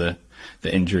into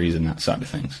the injuries and that side of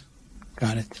things.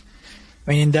 Got it.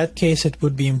 I mean, in that case, it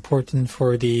would be important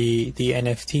for the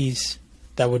NFTs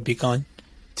that would be gone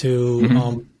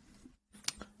to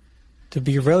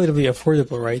be relatively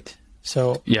affordable, right?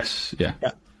 So yes, yeah.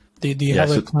 Do you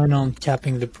have a plan on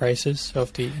capping the prices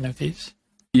of the NFTs?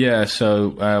 Yeah,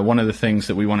 so one of the things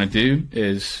that we want to do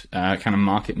is kind of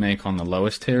market make on the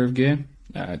lowest tier of gear,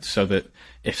 so that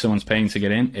if someone's paying to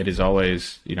get in, it is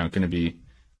always going to be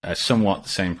somewhat the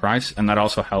same price, and that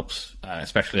also helps,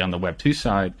 especially on the Web 2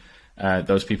 side.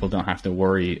 Those people don't have to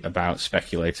worry about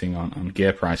speculating on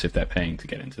gear price if they're paying to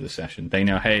get into the session. They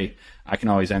know, hey, I can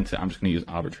always enter. I'm just going to use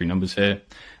arbitrary numbers here.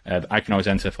 I can always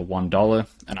enter for $1,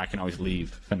 and I can always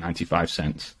leave for 95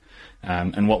 cents.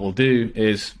 And what we'll do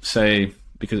is say,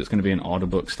 because it's going to be an order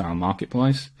book style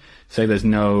marketplace, say there's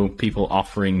no people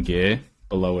offering gear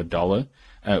below $1,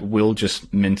 we'll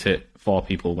just mint it for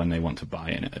people when they want to buy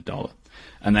in at $1.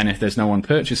 And then if there's no one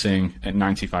purchasing at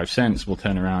 95 cents, we'll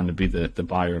turn around and be the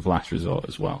buyer of last resort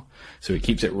as well. So it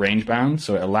keeps it range bound,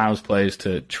 so it allows players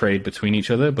to trade between each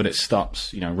other, but it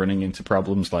stops, running into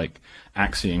problems like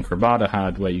Axie and Crabada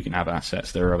had, where you can have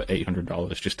assets that are over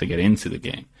 $800 just to get into the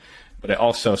game. But it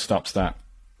also stops that,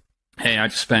 hey, I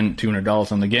just spent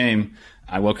 $200 on the game,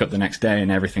 I woke up the next day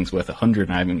and everything's worth $100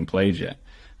 and I haven't even played yet.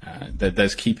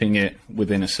 There's keeping it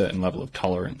within a certain level of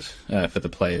tolerance for the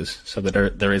players, so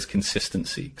that there is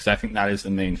consistency. Because I think that is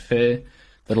the main fear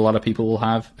that a lot of people will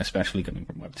have, especially coming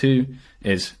from Web 2,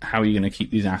 is how are you going to keep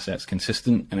these assets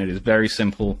consistent? And it is very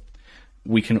simple.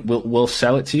 We'll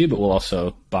sell it to you, but we'll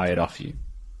also buy it off you.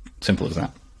 Simple as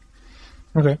that.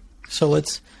 Okay, so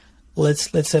let's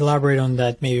elaborate on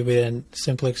that maybe with a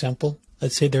simple example.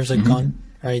 Let's say there's a gun,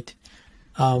 right?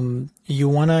 You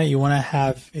wanna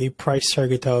have a price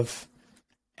target of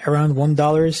around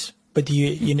 $1, but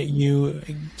you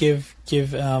give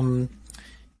you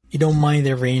don't mind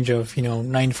the range of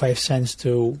 95 cents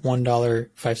to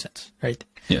 $1.05, right?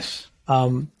 Yes.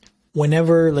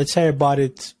 Whenever, let's say I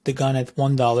bought the gun at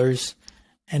 $1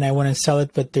 and I want to sell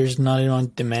it, but there's not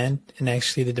enough demand, and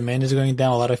actually the demand is going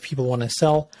down. A lot of people want to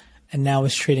sell, and now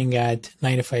it's trading at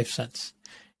 95 cents.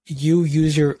 You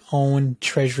use your own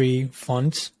treasury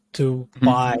funds to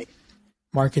buy,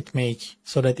 market make,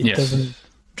 so that it doesn't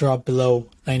drop below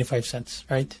 95 cents,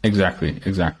 right? Exactly.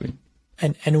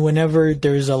 And whenever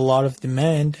there's a lot of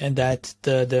demand, and that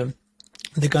the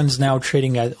gun's now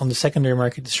trading at, on the secondary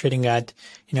market, is trading at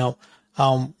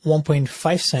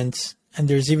 1.5 cents, and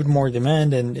there's even more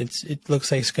demand, and it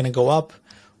looks like it's going to go up.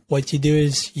 What you do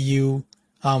is do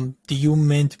you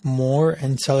mint more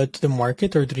and sell it to the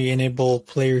market, or do you enable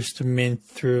players to mint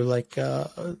through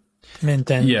mint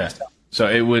and stuff? So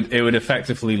it would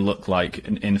effectively look like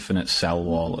an infinite sell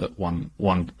wall at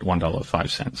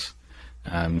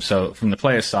 $1.05. So from the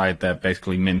player side, they're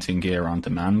basically minting gear on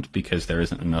demand because there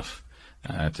isn't enough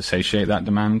to satiate that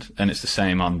demand, and it's the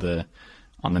same on the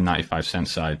 95 cent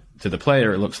side. To the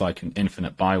player, it looks like an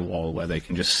infinite buy wall where they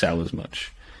can just sell as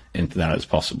much into that as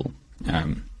possible.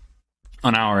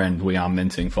 On our end, we are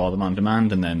minting for them on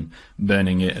demand and then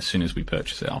burning it as soon as we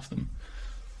purchase it off them.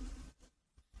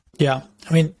 Yeah,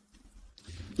 I mean,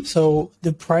 so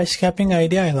the price capping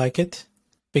idea, I like it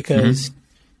because,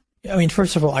 I mean,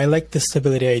 first of all, I like the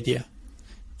stability idea.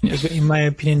 Yes. In my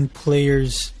opinion,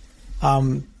 players,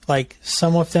 like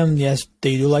some of them, yes,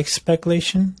 they do like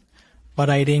speculation, but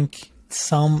I think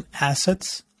some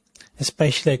assets,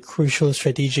 especially like crucial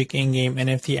strategic in-game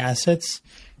NFT assets,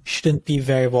 shouldn't be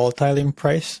very volatile in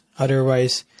price.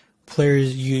 Otherwise,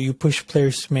 players you push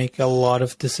players to make a lot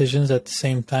of decisions at the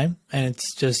same time, and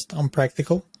it's just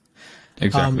unpractical.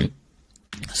 Exactly.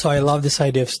 So I love this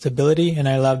idea of stability, and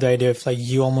I love the idea of like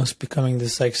you almost becoming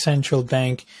this like central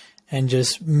bank and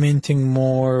just minting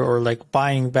more, or like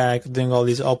buying back, doing all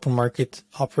these open market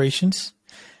operations.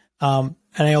 And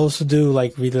I also do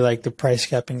really like the price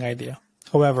capping idea.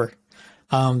 However,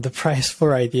 the price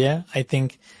floor idea, I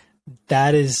think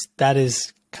that is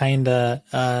kind of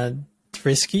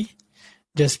risky,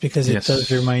 just because it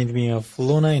does remind me of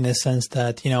Luna in a sense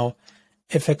that,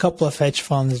 if a couple of hedge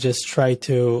funds just try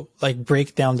to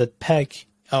break down that peg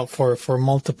for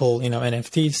multiple,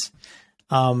 NFTs,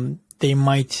 they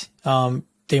might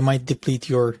deplete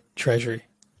your treasury.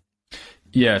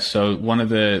 Yeah, so one of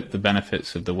the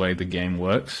benefits of the way the game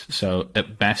works, so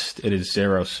at best it is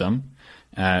zero sum,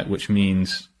 which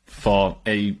means for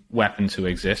a weapon to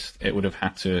exist, it would have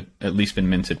had to at least been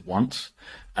minted once,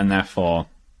 and therefore,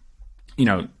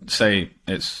 say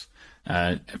it's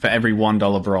for every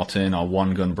 $1 brought in or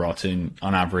one gun brought in,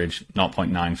 on average,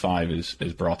 0.95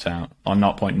 is brought out, or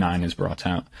 0.9 is brought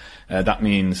out. That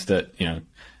means that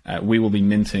we will be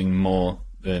minting more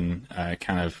than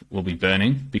will be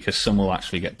burning, because some will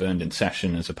actually get burned in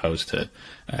session as opposed to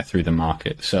through the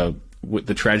market. So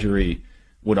the treasury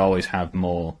would always have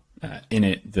more in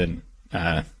it than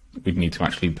we'd need to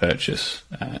actually purchase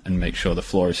and make sure the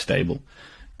floor is stable.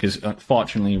 Because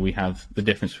unfortunately, we have the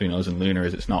difference between us and Luna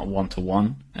is it's not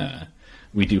one-to-one.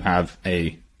 We do have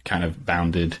a kind of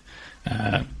bounded,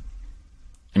 I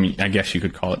guess you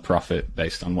could call it profit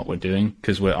based on what we're doing,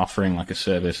 because we're offering like a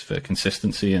service for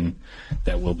consistency, and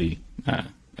there will be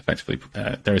effectively,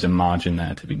 there is a margin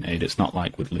there to be made. It's not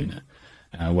like with Luna,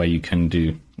 where you can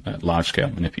do large-scale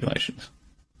manipulations.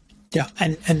 Yeah,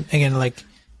 and again,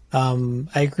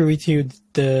 I agree with you.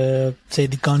 The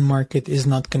gun market is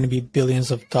not going to be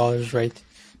billions of dollars, right?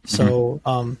 So,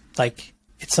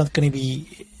 it's not going to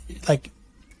be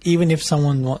even if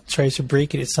someone tries to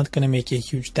break it, it's not going to make a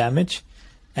huge damage,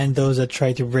 and those that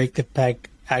try to break the peg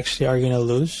actually are going to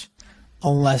lose,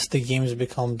 unless the game has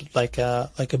become like a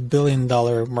 $1 billion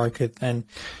market, and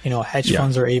hedge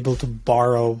funds are able to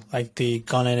borrow the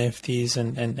gun NFTs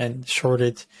and short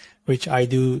it, which I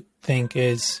do think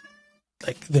is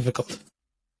difficult.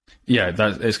 Yeah,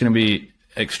 it's going to be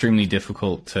extremely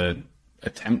difficult to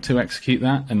attempt to execute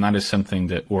that, and that is something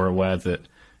that we're aware that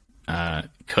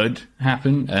could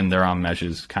happen, and there are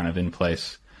measures kind of in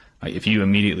place. Like if you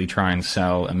immediately try and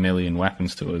sell 1 million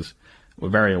weapons to us, we're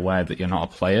very aware that you're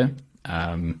not a player,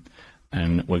 and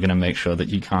we're going to make sure that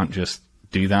you can't just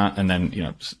do that. And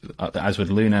then, as with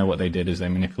Luna, what they did is they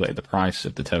manipulated the price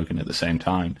of the token at the same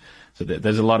time. So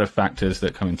there's a lot of factors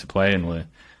that come into play, and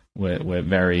we're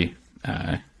very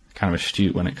kind of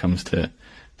astute when it comes to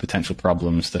potential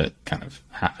problems that kind of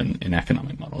happen in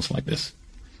economic models like this.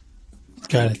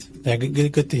 Got it. Yeah,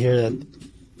 good to hear that.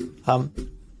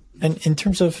 And in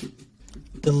terms of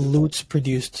the loots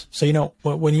produced, so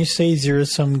when you say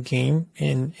zero-sum game,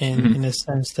 in a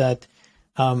sense that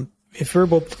if we're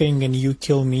both playing and you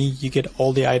kill me, you get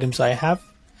all the items I have.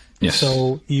 Yes.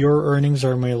 So your earnings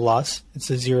are my loss. It's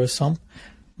a zero-sum.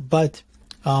 But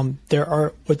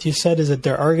what you said is that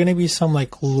there are going to be some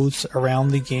loots around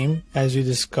the game as you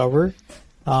discover.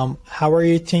 How are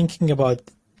you thinking about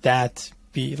that?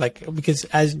 Because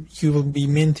as you will be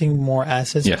minting more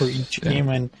assets for each game,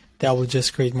 and that will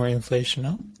just create more inflation,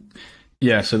 no?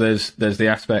 Yeah, so there's the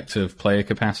aspect of player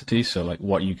capacity, so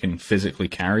what you can physically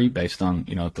carry based on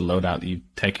the loadout that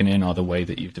you've taken in or the way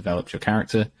that you've developed your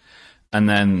character. And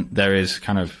then there is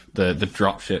kind of the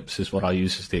drop ships is what I'll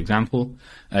use as the example.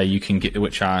 You can get,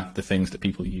 which are the things that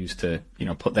people use to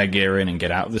put their gear in and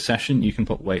get out of the session. You can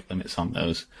put weight limits on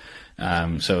those.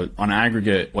 So on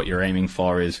aggregate, what you're aiming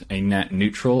for is a net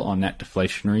neutral or net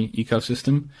deflationary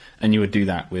ecosystem, and you would do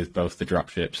that with both the drop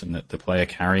ships and the player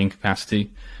carrying capacity.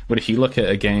 But if you look at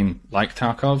a game like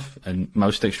Tarkov and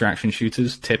most extraction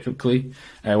shooters, typically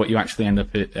what you actually end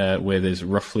up with is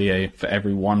roughly for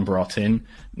every one brought in,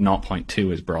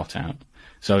 0.2 is brought out.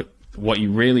 So what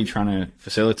you're really trying to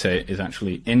facilitate is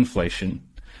actually inflation.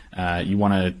 You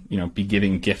want to be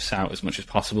giving gifts out as much as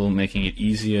possible, making it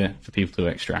easier for people to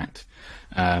extract.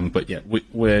 But yeah,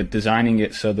 we're designing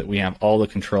it so that we have all the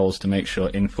controls to make sure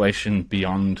inflation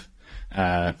beyond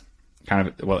an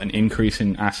increase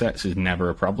in assets is never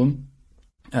a problem.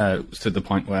 To the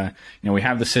point where we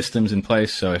have the systems in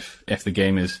place, so if the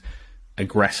game is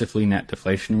aggressively net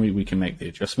deflationary, we can make the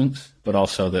adjustments, but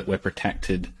also that we're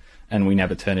protected and we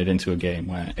never turn it into a game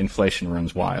where inflation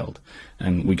runs wild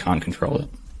and we can't control it.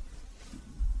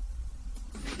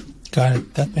 Got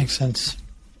it. That makes sense.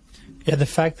 Yeah, the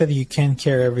fact that you can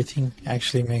carry everything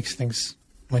actually makes things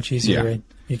much easier, right?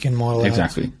 You can model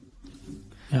exactly.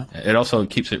 out. Yeah. It also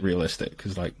keeps it realistic,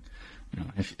 because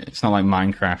if it's not like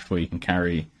Minecraft where you can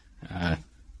carry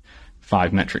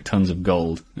 5 metric tons of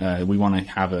gold. We want to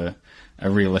have a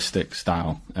realistic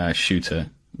style shooter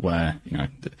where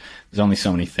there's only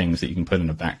so many things that you can put in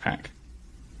a backpack.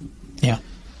 Yeah,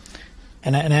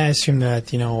 and I assume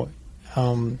that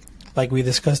like we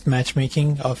discussed,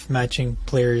 matchmaking of matching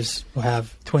players who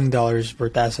have $20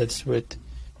 worth assets with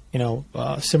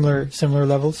similar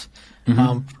levels.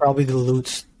 Probably the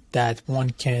loots that one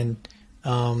can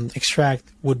extract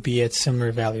would be at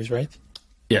similar values, right?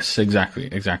 Yes, exactly,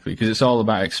 because it's all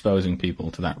about exposing people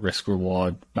to that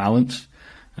risk-reward balance,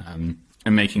 and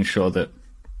making sure that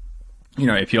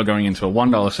if you're going into a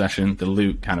 $1 session, the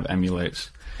loot kind of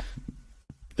emulates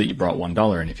that you brought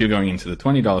 $1 in. If you're going into the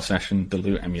 $20 session, the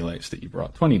loot emulates that you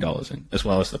brought $20 in, as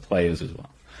well as the players as well.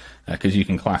 Because you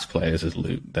can class players as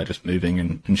loot. They're just moving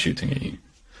and shooting at you.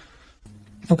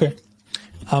 Okay.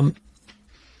 Going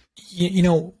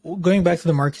back to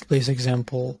the marketplace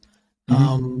example,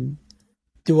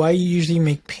 do I usually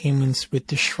make payments with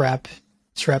the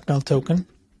Shrapnel token?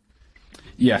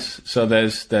 Yes. So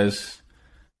there's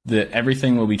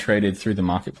everything will be traded through the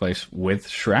marketplace with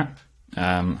SHRAP.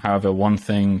 However, one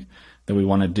thing that we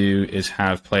want to do is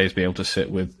have players be able to sit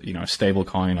with, a stable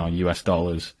coin or US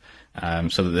dollars,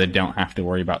 so that they don't have to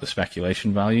worry about the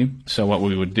speculation value. So what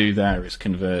we would do there is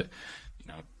convert,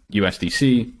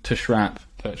 USDC to SHRAP,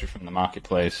 purchase from the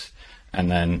marketplace,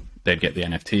 and then they'd get the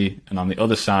NFT. And on the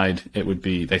other side, it would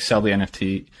be they sell the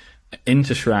NFT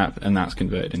into SHRAP, and that's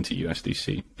converted into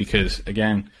USDC. Because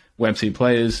again, Web2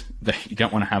 players, you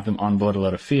don't want to have them onboard a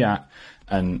lot of fiat,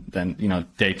 and then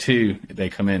day two they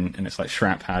come in and it's like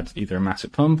SHRAP had either a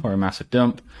massive pump or a massive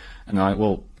dump, and they're like,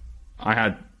 well, I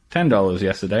had $10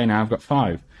 yesterday, now I've got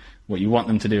 $5. What you want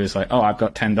them to do is like, oh, I've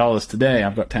got $10 today,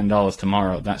 I've got $10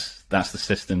 tomorrow. That's the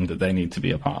system that they need to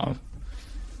be a part of.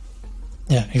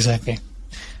 Yeah, exactly.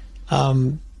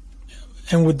 And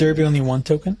would there be only one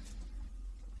token?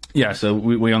 Yeah, so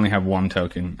we only have one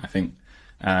token. I think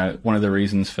one of the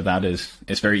reasons for that is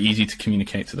it's very easy to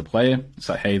communicate to the player. It's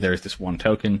like, hey, there's this one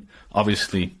token.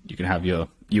 Obviously, you can have your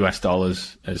US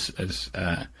dollars as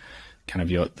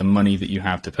kind of the money that you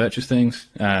have to purchase things,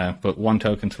 but one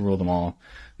token to rule them all.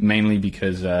 Mainly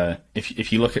because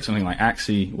if you look at something like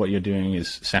Axie, what you're doing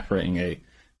is separating a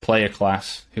player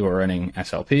class who are earning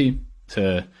SLP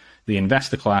to the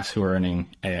investor class who are earning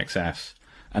AXS,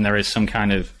 and there is some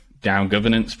kind of down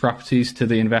governance properties to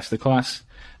the investor class,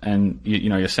 and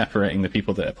you're separating the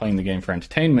people that are playing the game for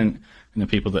entertainment and the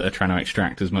people that are trying to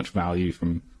extract as much value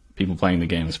from people playing the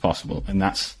game as possible, and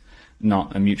that's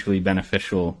not a mutually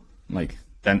beneficial. Like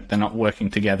they're not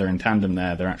working together in tandem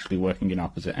there; they're actually working in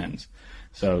opposite ends.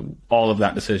 So all of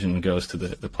that decision goes to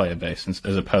the player base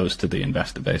as opposed to the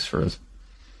investor base for us.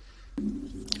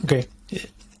 Okay.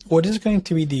 What is going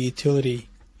to be the utility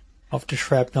of the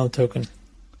Shrapnel token?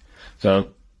 So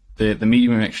the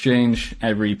medium exchange,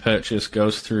 every purchase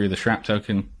goes through the SHRAP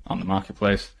token on the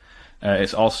marketplace.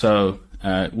 It's also,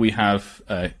 we have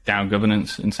DAO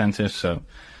governance incentives, so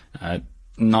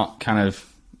not kind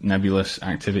of nebulous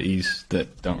activities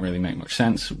that don't really make much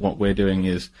sense. What we're doing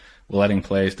is we're letting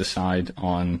players decide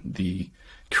on the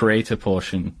creator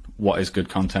portion what is good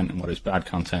content and what is bad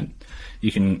content.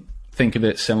 You can think of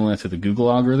it similar to the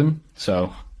Google algorithm.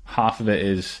 So half of it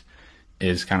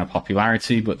is kind of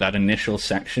popularity, but that initial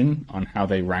section on how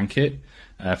they rank it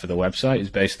for the website is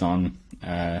based on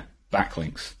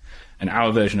backlinks. And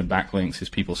our version of backlinks is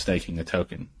people staking the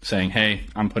token, saying, hey,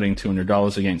 I'm putting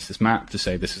 $200 against this map to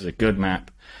say this is a good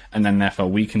map. And then therefore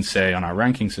we can say on our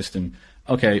ranking system,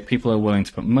 okay, people are willing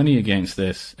to put money against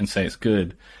this and say it's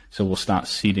good, so we'll start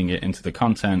seeding it into the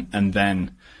content, and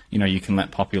then you can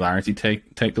let popularity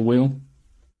take the wheel.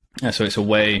 So it's a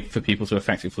way for people to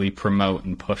effectively promote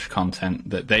and push content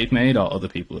that they've made or other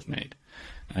people have made.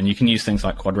 And you can use things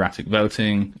like quadratic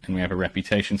voting, and we have a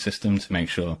reputation system to make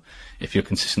sure if you're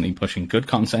consistently pushing good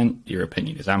content, your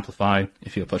opinion is amplified.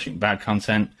 If you're pushing bad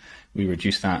content, we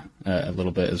reduce that a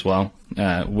little bit as well,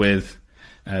 with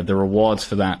the rewards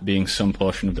for that being some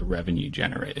portion of the revenue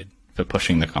generated for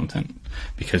pushing the content.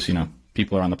 Because,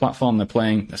 people are on the platform, they're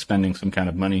playing, they're spending some kind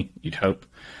of money, you'd hope,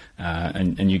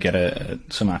 and you get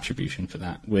some attribution for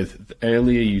that. With the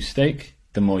earlier you stake,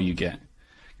 the more you get.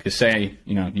 Because say,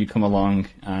 you come along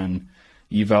and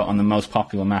you vote on the most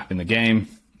popular map in the game,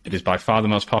 it is by far the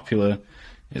most popular,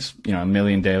 it's, 1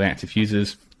 million daily active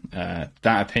users. That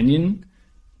opinion,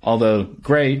 although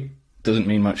great, doesn't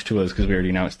mean much to us because we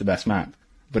already know it's the best map.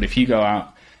 But if you go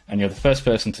out and you're the first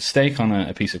person to stake on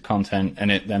a piece of content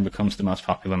and it then becomes the most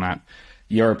popular map,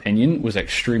 your opinion was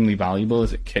extremely valuable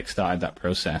as it kickstarted that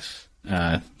process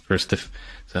for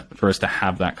us to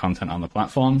have that content on the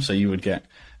platform. So you would get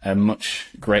a much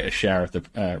greater share of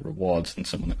the rewards than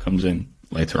someone that comes in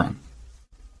later on.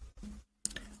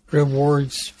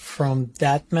 Rewards from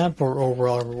that map or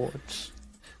overall rewards?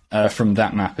 From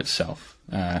that map itself.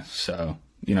 So,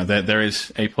 there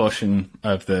is a portion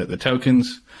of the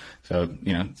tokens. So,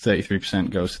 33%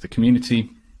 goes to the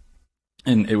community.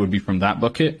 And it would be from that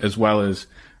bucket, as well as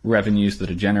revenues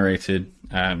that are generated.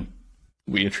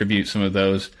 We attribute some of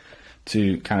those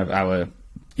to kind of our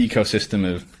ecosystem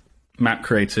of map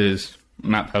creators,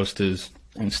 map hosters,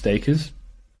 and stakers.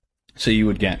 So you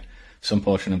would get some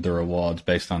portion of the rewards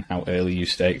based on how early you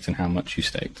staked and how much you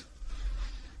staked.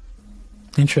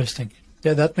 Interesting.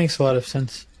 Yeah, that makes a lot of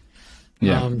sense.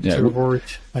 To reward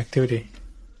activity.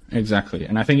 exactly.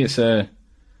 And I think it's a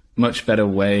much better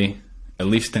way, at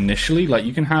least initially. Like,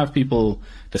 you can have people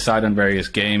decide on various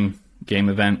game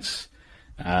events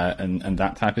and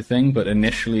that type of thing, but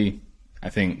initially, I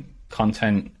think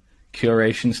content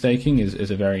curation staking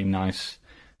is a very nice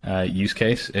use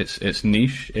case. It's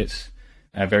niche. It's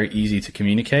very easy to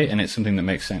communicate, and it's something that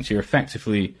makes sense. You're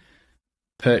effectively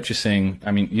purchasing.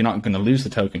 I mean, you're not going to lose the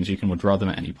tokens. You can withdraw them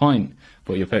at any point,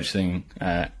 but you're purchasing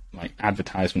like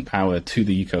advertisement power to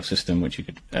the ecosystem, which you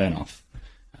could earn off.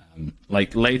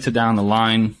 Like later down the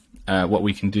line, what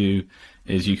we can do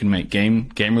is you can make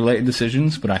game related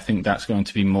decisions, but I think that's going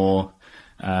to be more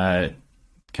kind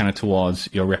of towards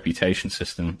your reputation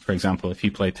system. For example, if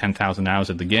you play 10,000 hours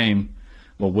of the game,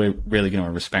 well, we're really going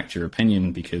to respect your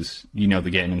opinion because you know the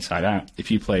game inside out.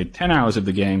 If you played 10 hours of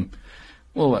the game,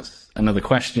 well, that's another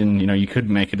question. You know, you could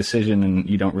make a decision and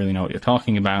you don't really know what you're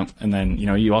talking about. And then, you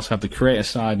know, you also have the creator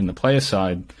side and the player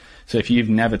side. So if you've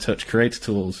never touched creator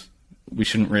tools, we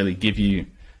shouldn't really give you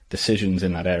decisions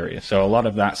in that area. So a lot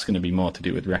of that's going to be more to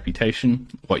do with reputation.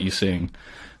 What you're seeing,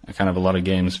 kind of a lot of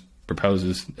games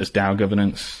proposes as DAO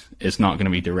governance is not going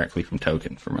to be directly from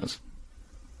token from us.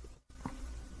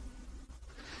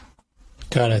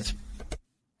 Got it.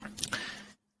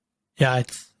 Yeah,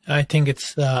 I think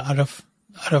it's out of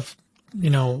you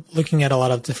know, looking at a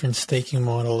lot of different staking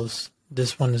models,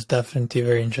 this one is definitely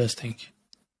very interesting.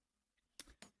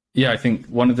 Yeah, I think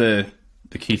one of the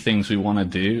key things we want to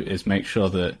do is make sure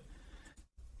that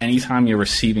anytime you're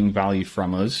receiving value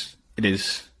from us, it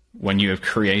is when you have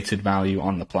created value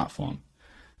on the platform.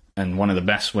 And one of the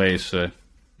best ways for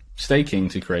staking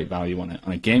to create value on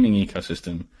a gaming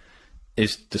ecosystem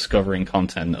is discovering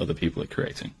content that other people are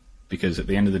creating. Because at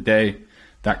the end of the day,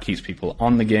 that keeps people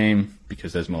on the game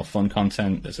because there's more fun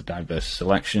content, there's a diverse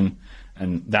selection,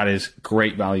 and that is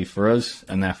great value for us,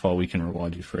 and therefore we can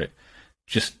reward you for it.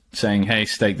 Just saying, hey,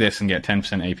 stake this and get 10%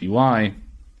 APY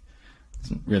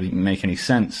doesn't really make any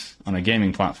sense on a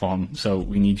gaming platform, so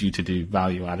we need you to do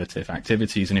value additive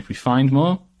activities, and if we find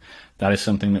more, that is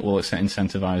something that will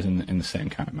incentivize in the same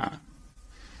kind of manner.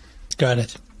 Got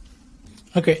it.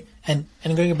 Okay, and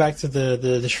going back to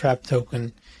the SHRAP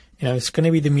token, you know, it's going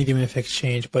to be the medium of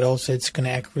exchange, but also it's going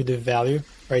to accrue the value,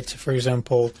 right? So, for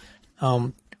example,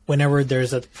 whenever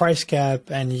there's a price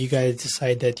cap and you guys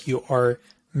decide that you are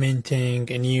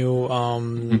minting a new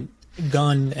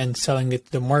gun and selling it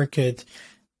to the market,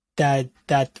 that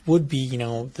would be, you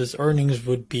know, those earnings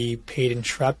would be paid in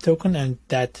SHRAP token, and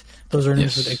that those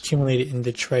earnings would accumulate in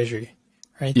the treasury,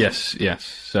 right? Yes.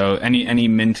 So any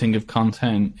minting of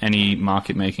content, any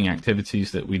market making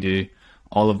activities that we do,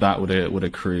 all of that would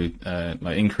accrue,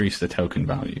 like increase the token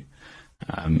value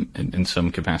in some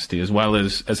capacity, as well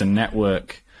as a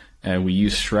network. We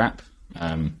use SHRAP,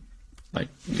 like,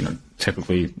 you know,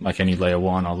 typically like any layer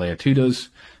 1 or layer 2 does.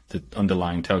 The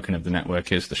underlying token of the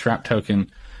network is the SHRAP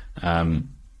token, and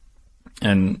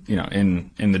you know,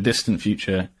 in the distant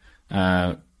future,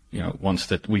 you know, once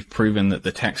that we've proven that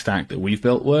the tech stack that we've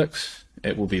built works,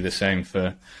 it will be the same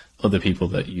for other people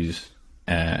that use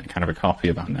kind of a copy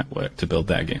of our network to build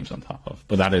their games on top of.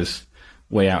 But that is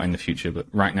way out in the future. But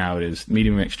right now it is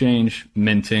medium of exchange,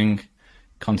 minting,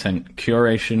 content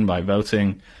curation by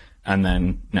voting, and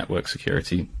then network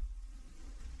security.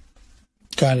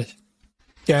 Got it.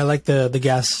 Yeah, I like the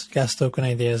gas token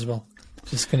idea as well.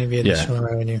 It's going to be additional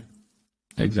revenue.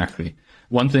 Exactly.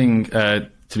 One thing to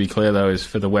be clear, though, is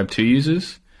for the Web 2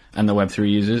 users and the Web 3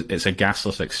 users, it's a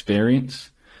gasless experience.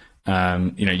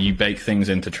 You know, you bake things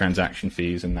into transaction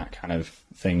fees and that kind of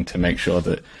thing to make sure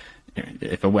that, you know,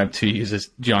 if a Web 2 user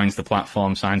joins the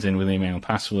platform, signs in with email and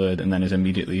password, and then is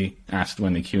immediately asked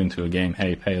when they queue into a game,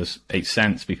 hey, pay us 8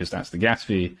 cents because that's the gas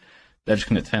fee, they're just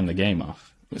going to turn the game off.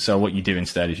 So what you do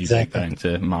instead is you bake that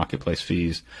into marketplace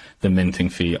fees, the minting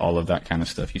fee, all of that kind of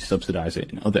stuff. You subsidize it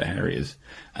in other areas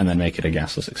and then make it a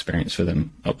gasless experience for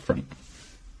them up front.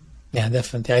 Yeah,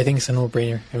 definitely. I think it's a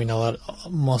no-brainer. I mean,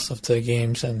 most of the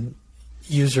games and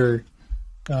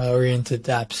user-oriented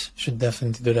apps should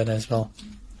definitely do that as well.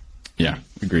 Yeah,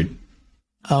 agreed.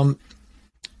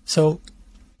 So,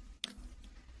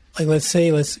 like,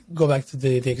 let's go back to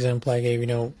the example I gave. You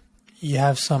know, you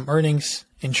have some earnings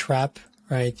in SHRAP,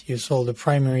 right? You sold the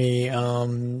primary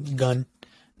gun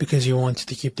because you wanted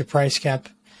to keep the price cap.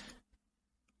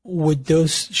 Would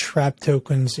those SHRAP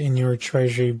tokens in your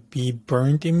treasury be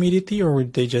burned immediately, or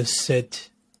would they just sit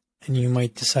and you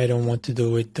might decide on what to do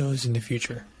with those in the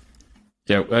future?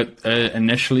 Yeah,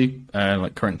 initially,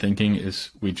 like current thinking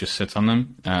is we just sit on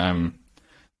them.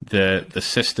 The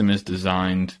system is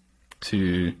designed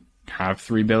to have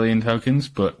 3 billion tokens,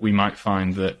 but we might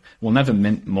find that we'll never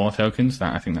mint more tokens.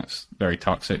 I think that's very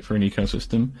toxic for an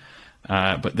ecosystem.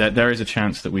 But there is a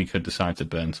chance that we could decide to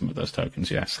burn some of those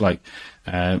tokens. Yes, like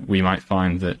we might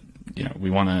find that we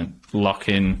want to lock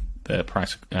in the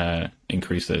price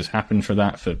increase that has happened for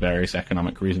that for various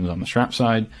economic reasons on the SHRAP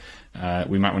side.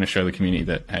 We might want to show the community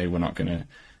that, hey, we're not going to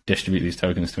distribute these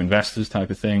tokens to investors type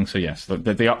of thing. So yes,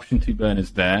 the option to burn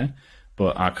is there,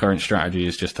 but our current strategy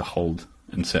is just to hold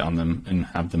and sit on them and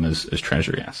have them as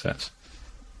treasury assets.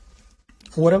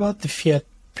 What about the fiat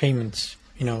payments?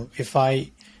 If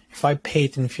I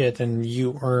paid in fiat and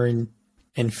you earn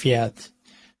in fiat,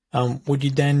 would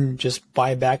you then just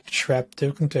buy back the SHRAP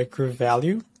token to accrue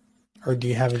value, or do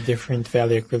you have a different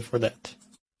value accrued for that?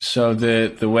 So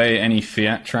the way any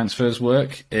fiat transfers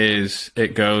work is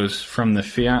it goes from the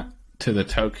fiat to the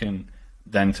token,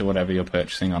 then to whatever you're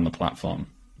purchasing on the platform.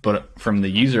 But from the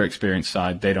user experience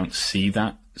side, they don't see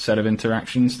that set of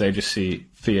interactions. They just see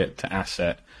fiat to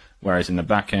asset, whereas in the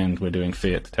back end, we're doing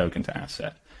fiat to token to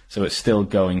asset. So it's still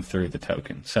going through the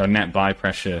token. So net buy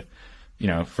pressure,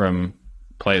 from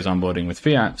players onboarding with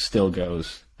fiat still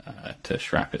goes to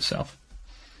SHRAP itself.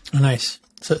 Nice.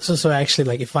 So actually,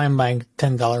 like if I'm buying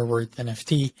 $10 worth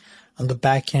NFT on the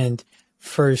back end,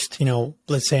 first,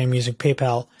 let's say I'm using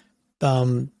PayPal,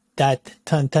 that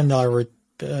 $10 worth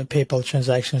PayPal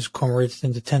transaction is converted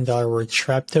into $10 worth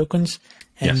SHRAP tokens,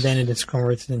 and then it is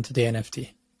converted into the NFT.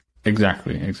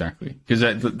 Exactly. Because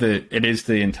it is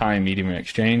the entire medium of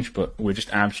exchange, but we're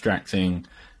just abstracting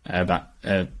that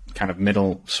kind of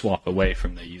middle swap away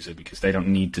from the user because they don't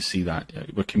need to see that.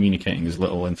 We're communicating as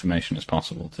little information as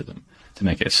possible to them to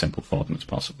make it as simple for them as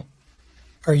possible.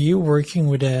 Are you working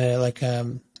with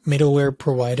a middleware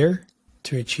provider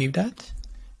to achieve that?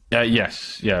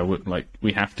 Yes. Yeah.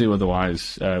 We have to,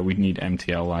 otherwise we'd need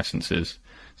MTL licenses.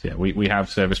 So yeah, we have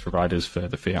service providers for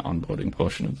the fiat onboarding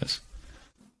portion of this.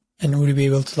 And would you be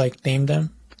able to name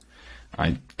them?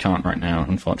 I can't right now,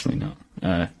 unfortunately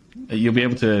not. You'll be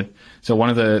able to. So one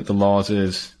of the laws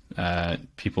is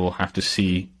people have to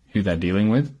see who they're dealing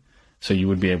with. So you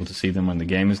would be able to see them when the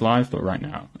game is live, but right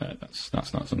now that's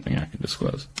not something I can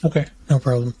disclose. Okay, no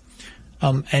problem.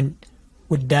 And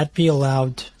would that be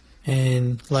allowed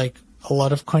in a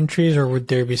lot of countries, or would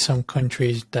there be some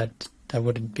countries that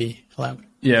wouldn't be allowed?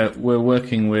 Yeah, we're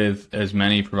working with as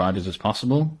many providers as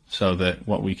possible, so that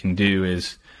what we can do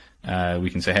is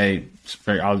we can say, hey,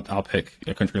 I'll pick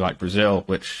a country like Brazil,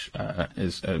 which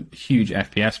is a huge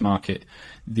FPS market.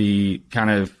 The kind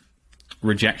of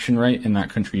rejection rate in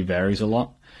that country varies a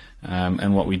lot.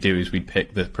 And what we do is we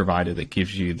pick the provider that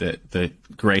gives you the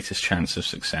greatest chance of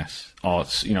success. Or,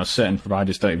 certain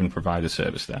providers don't even provide a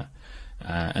service there.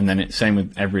 And then same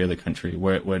with every other country.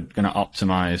 We're going to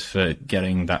optimize for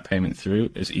getting that payment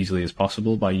through as easily as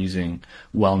possible by using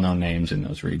well-known names in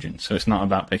those regions. So it's not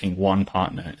about picking one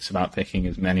partner. It's about picking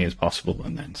as many as possible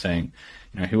and then saying,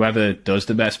 whoever does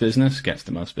the best business gets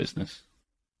the most business.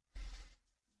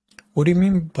 What do you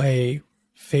mean by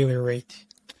failure rate?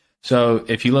 So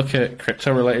if you look at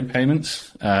crypto-related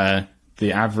payments, the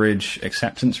average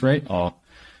acceptance rate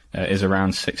is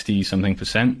around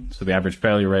 60-something%. So the average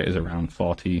failure rate is around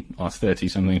 40 or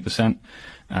 30-something%.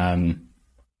 And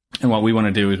what we want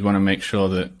to do is we want to make sure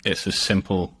that it's as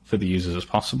simple for the users as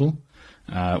possible,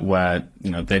 where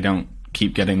they don't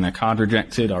keep getting their card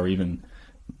rejected or even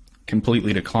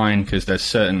completely declined, because there's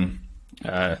certain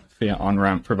fiat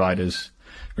on-ramp providers.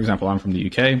 For example, I'm from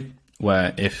the UK,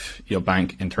 where if your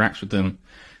bank interacts with them,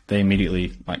 they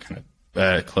immediately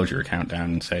close your account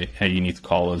down and say, hey, you need to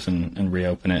call us and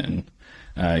reopen it and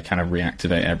kind of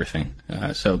reactivate everything.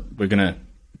 So we're going to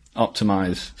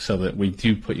optimize so that we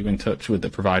do put you in touch with the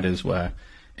providers where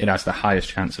it has the highest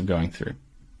chance of going through.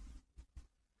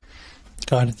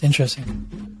 Got it.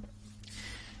 Interesting.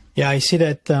 Yeah, I see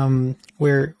that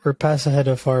we're past ahead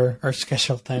of our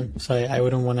scheduled time, so I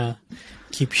wouldn't want to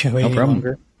keep you waiting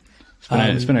longer.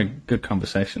 It's been a good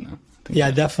conversation, though.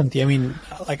 Yeah, definitely. I mean,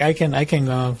 I can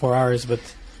go on for hours, but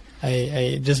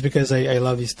I just because I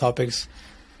love these topics.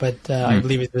 But I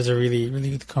believe it was a really,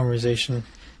 really good conversation.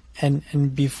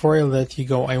 And before I let you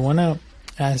go, I want to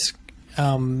ask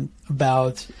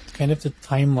about kind of the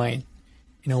timeline.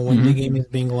 When the game is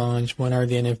being launched, when are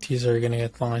the NFTs are going to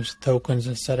get launched, tokens,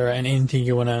 etc., and anything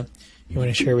you wanna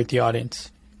share with the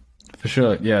audience. For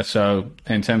sure, yeah. So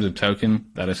in terms of token,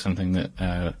 that is something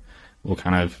that we'll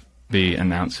kind of be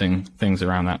announcing things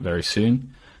around that very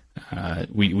soon.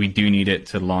 We do need it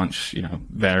to launch,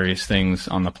 various things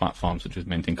on the platform, such as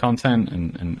minting content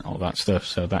and all that stuff.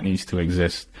 So that needs to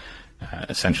exist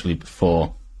essentially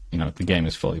before, the game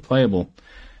is fully playable.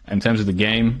 In terms of the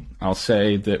game, I'll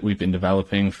say that we've been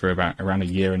developing for around a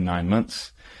year and 9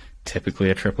 months. Typically,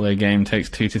 a AAA game takes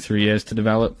 2 to 3 years to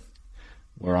develop.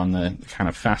 we're on the kind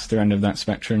of faster end of that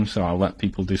spectrum, so I'll let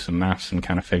people do some maths and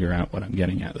kind of figure out what I'm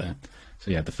getting at there.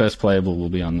 So yeah, the first playable will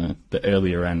be on the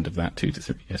earlier end of that 2 to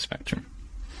 3 year spectrum.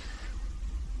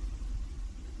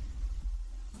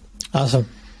 Awesome.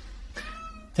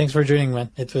 Thanks for joining,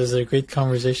 man. It was a great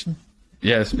conversation.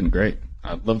 Yeah, it's been great.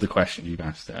 I love the question you've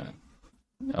asked.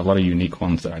 A lot of unique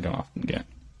ones that I don't often get.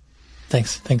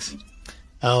 Thanks.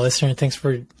 Listener, thanks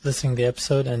for listening to the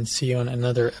episode, and see you on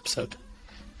another episode.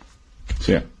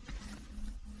 See ya.